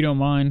 And if you don't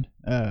mind,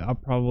 I'll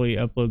probably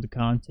upload the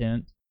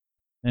content,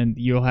 and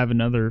you'll have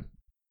another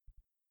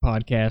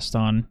podcast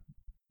on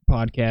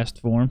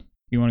podcast form.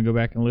 If you want to go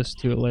back and listen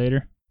to it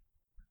later.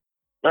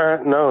 All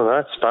right, no,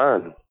 that's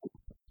fine.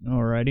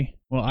 Alrighty.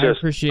 Well, I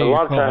appreciate a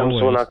lot of times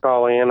always. when I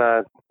call in,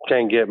 I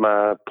can't get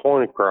my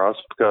point across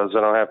because I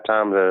don't have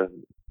time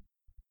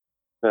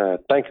to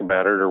think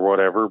about it or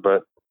whatever.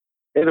 But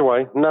either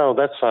way, no,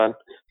 that's fine.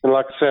 And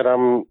like I said,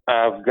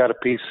 I've got a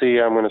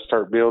PC I'm going to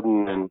start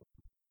building and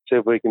see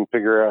if we can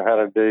figure out how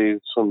to do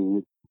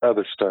some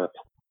other stuff.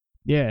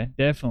 Yeah,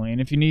 definitely.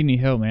 And if you need any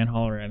help, man,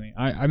 holler at me.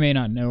 I may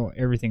not know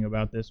everything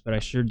about this, but I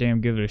sure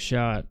damn give it a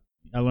shot.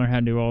 I learned how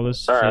to do all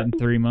this shit in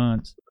 3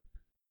 months.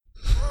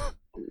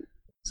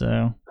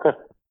 So,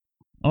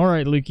 all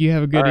right, Luke, you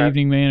have a good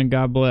evening, man, and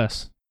God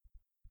bless.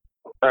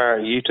 All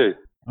right, you too.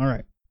 All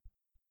right.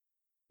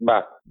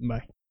 Bye.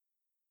 Bye.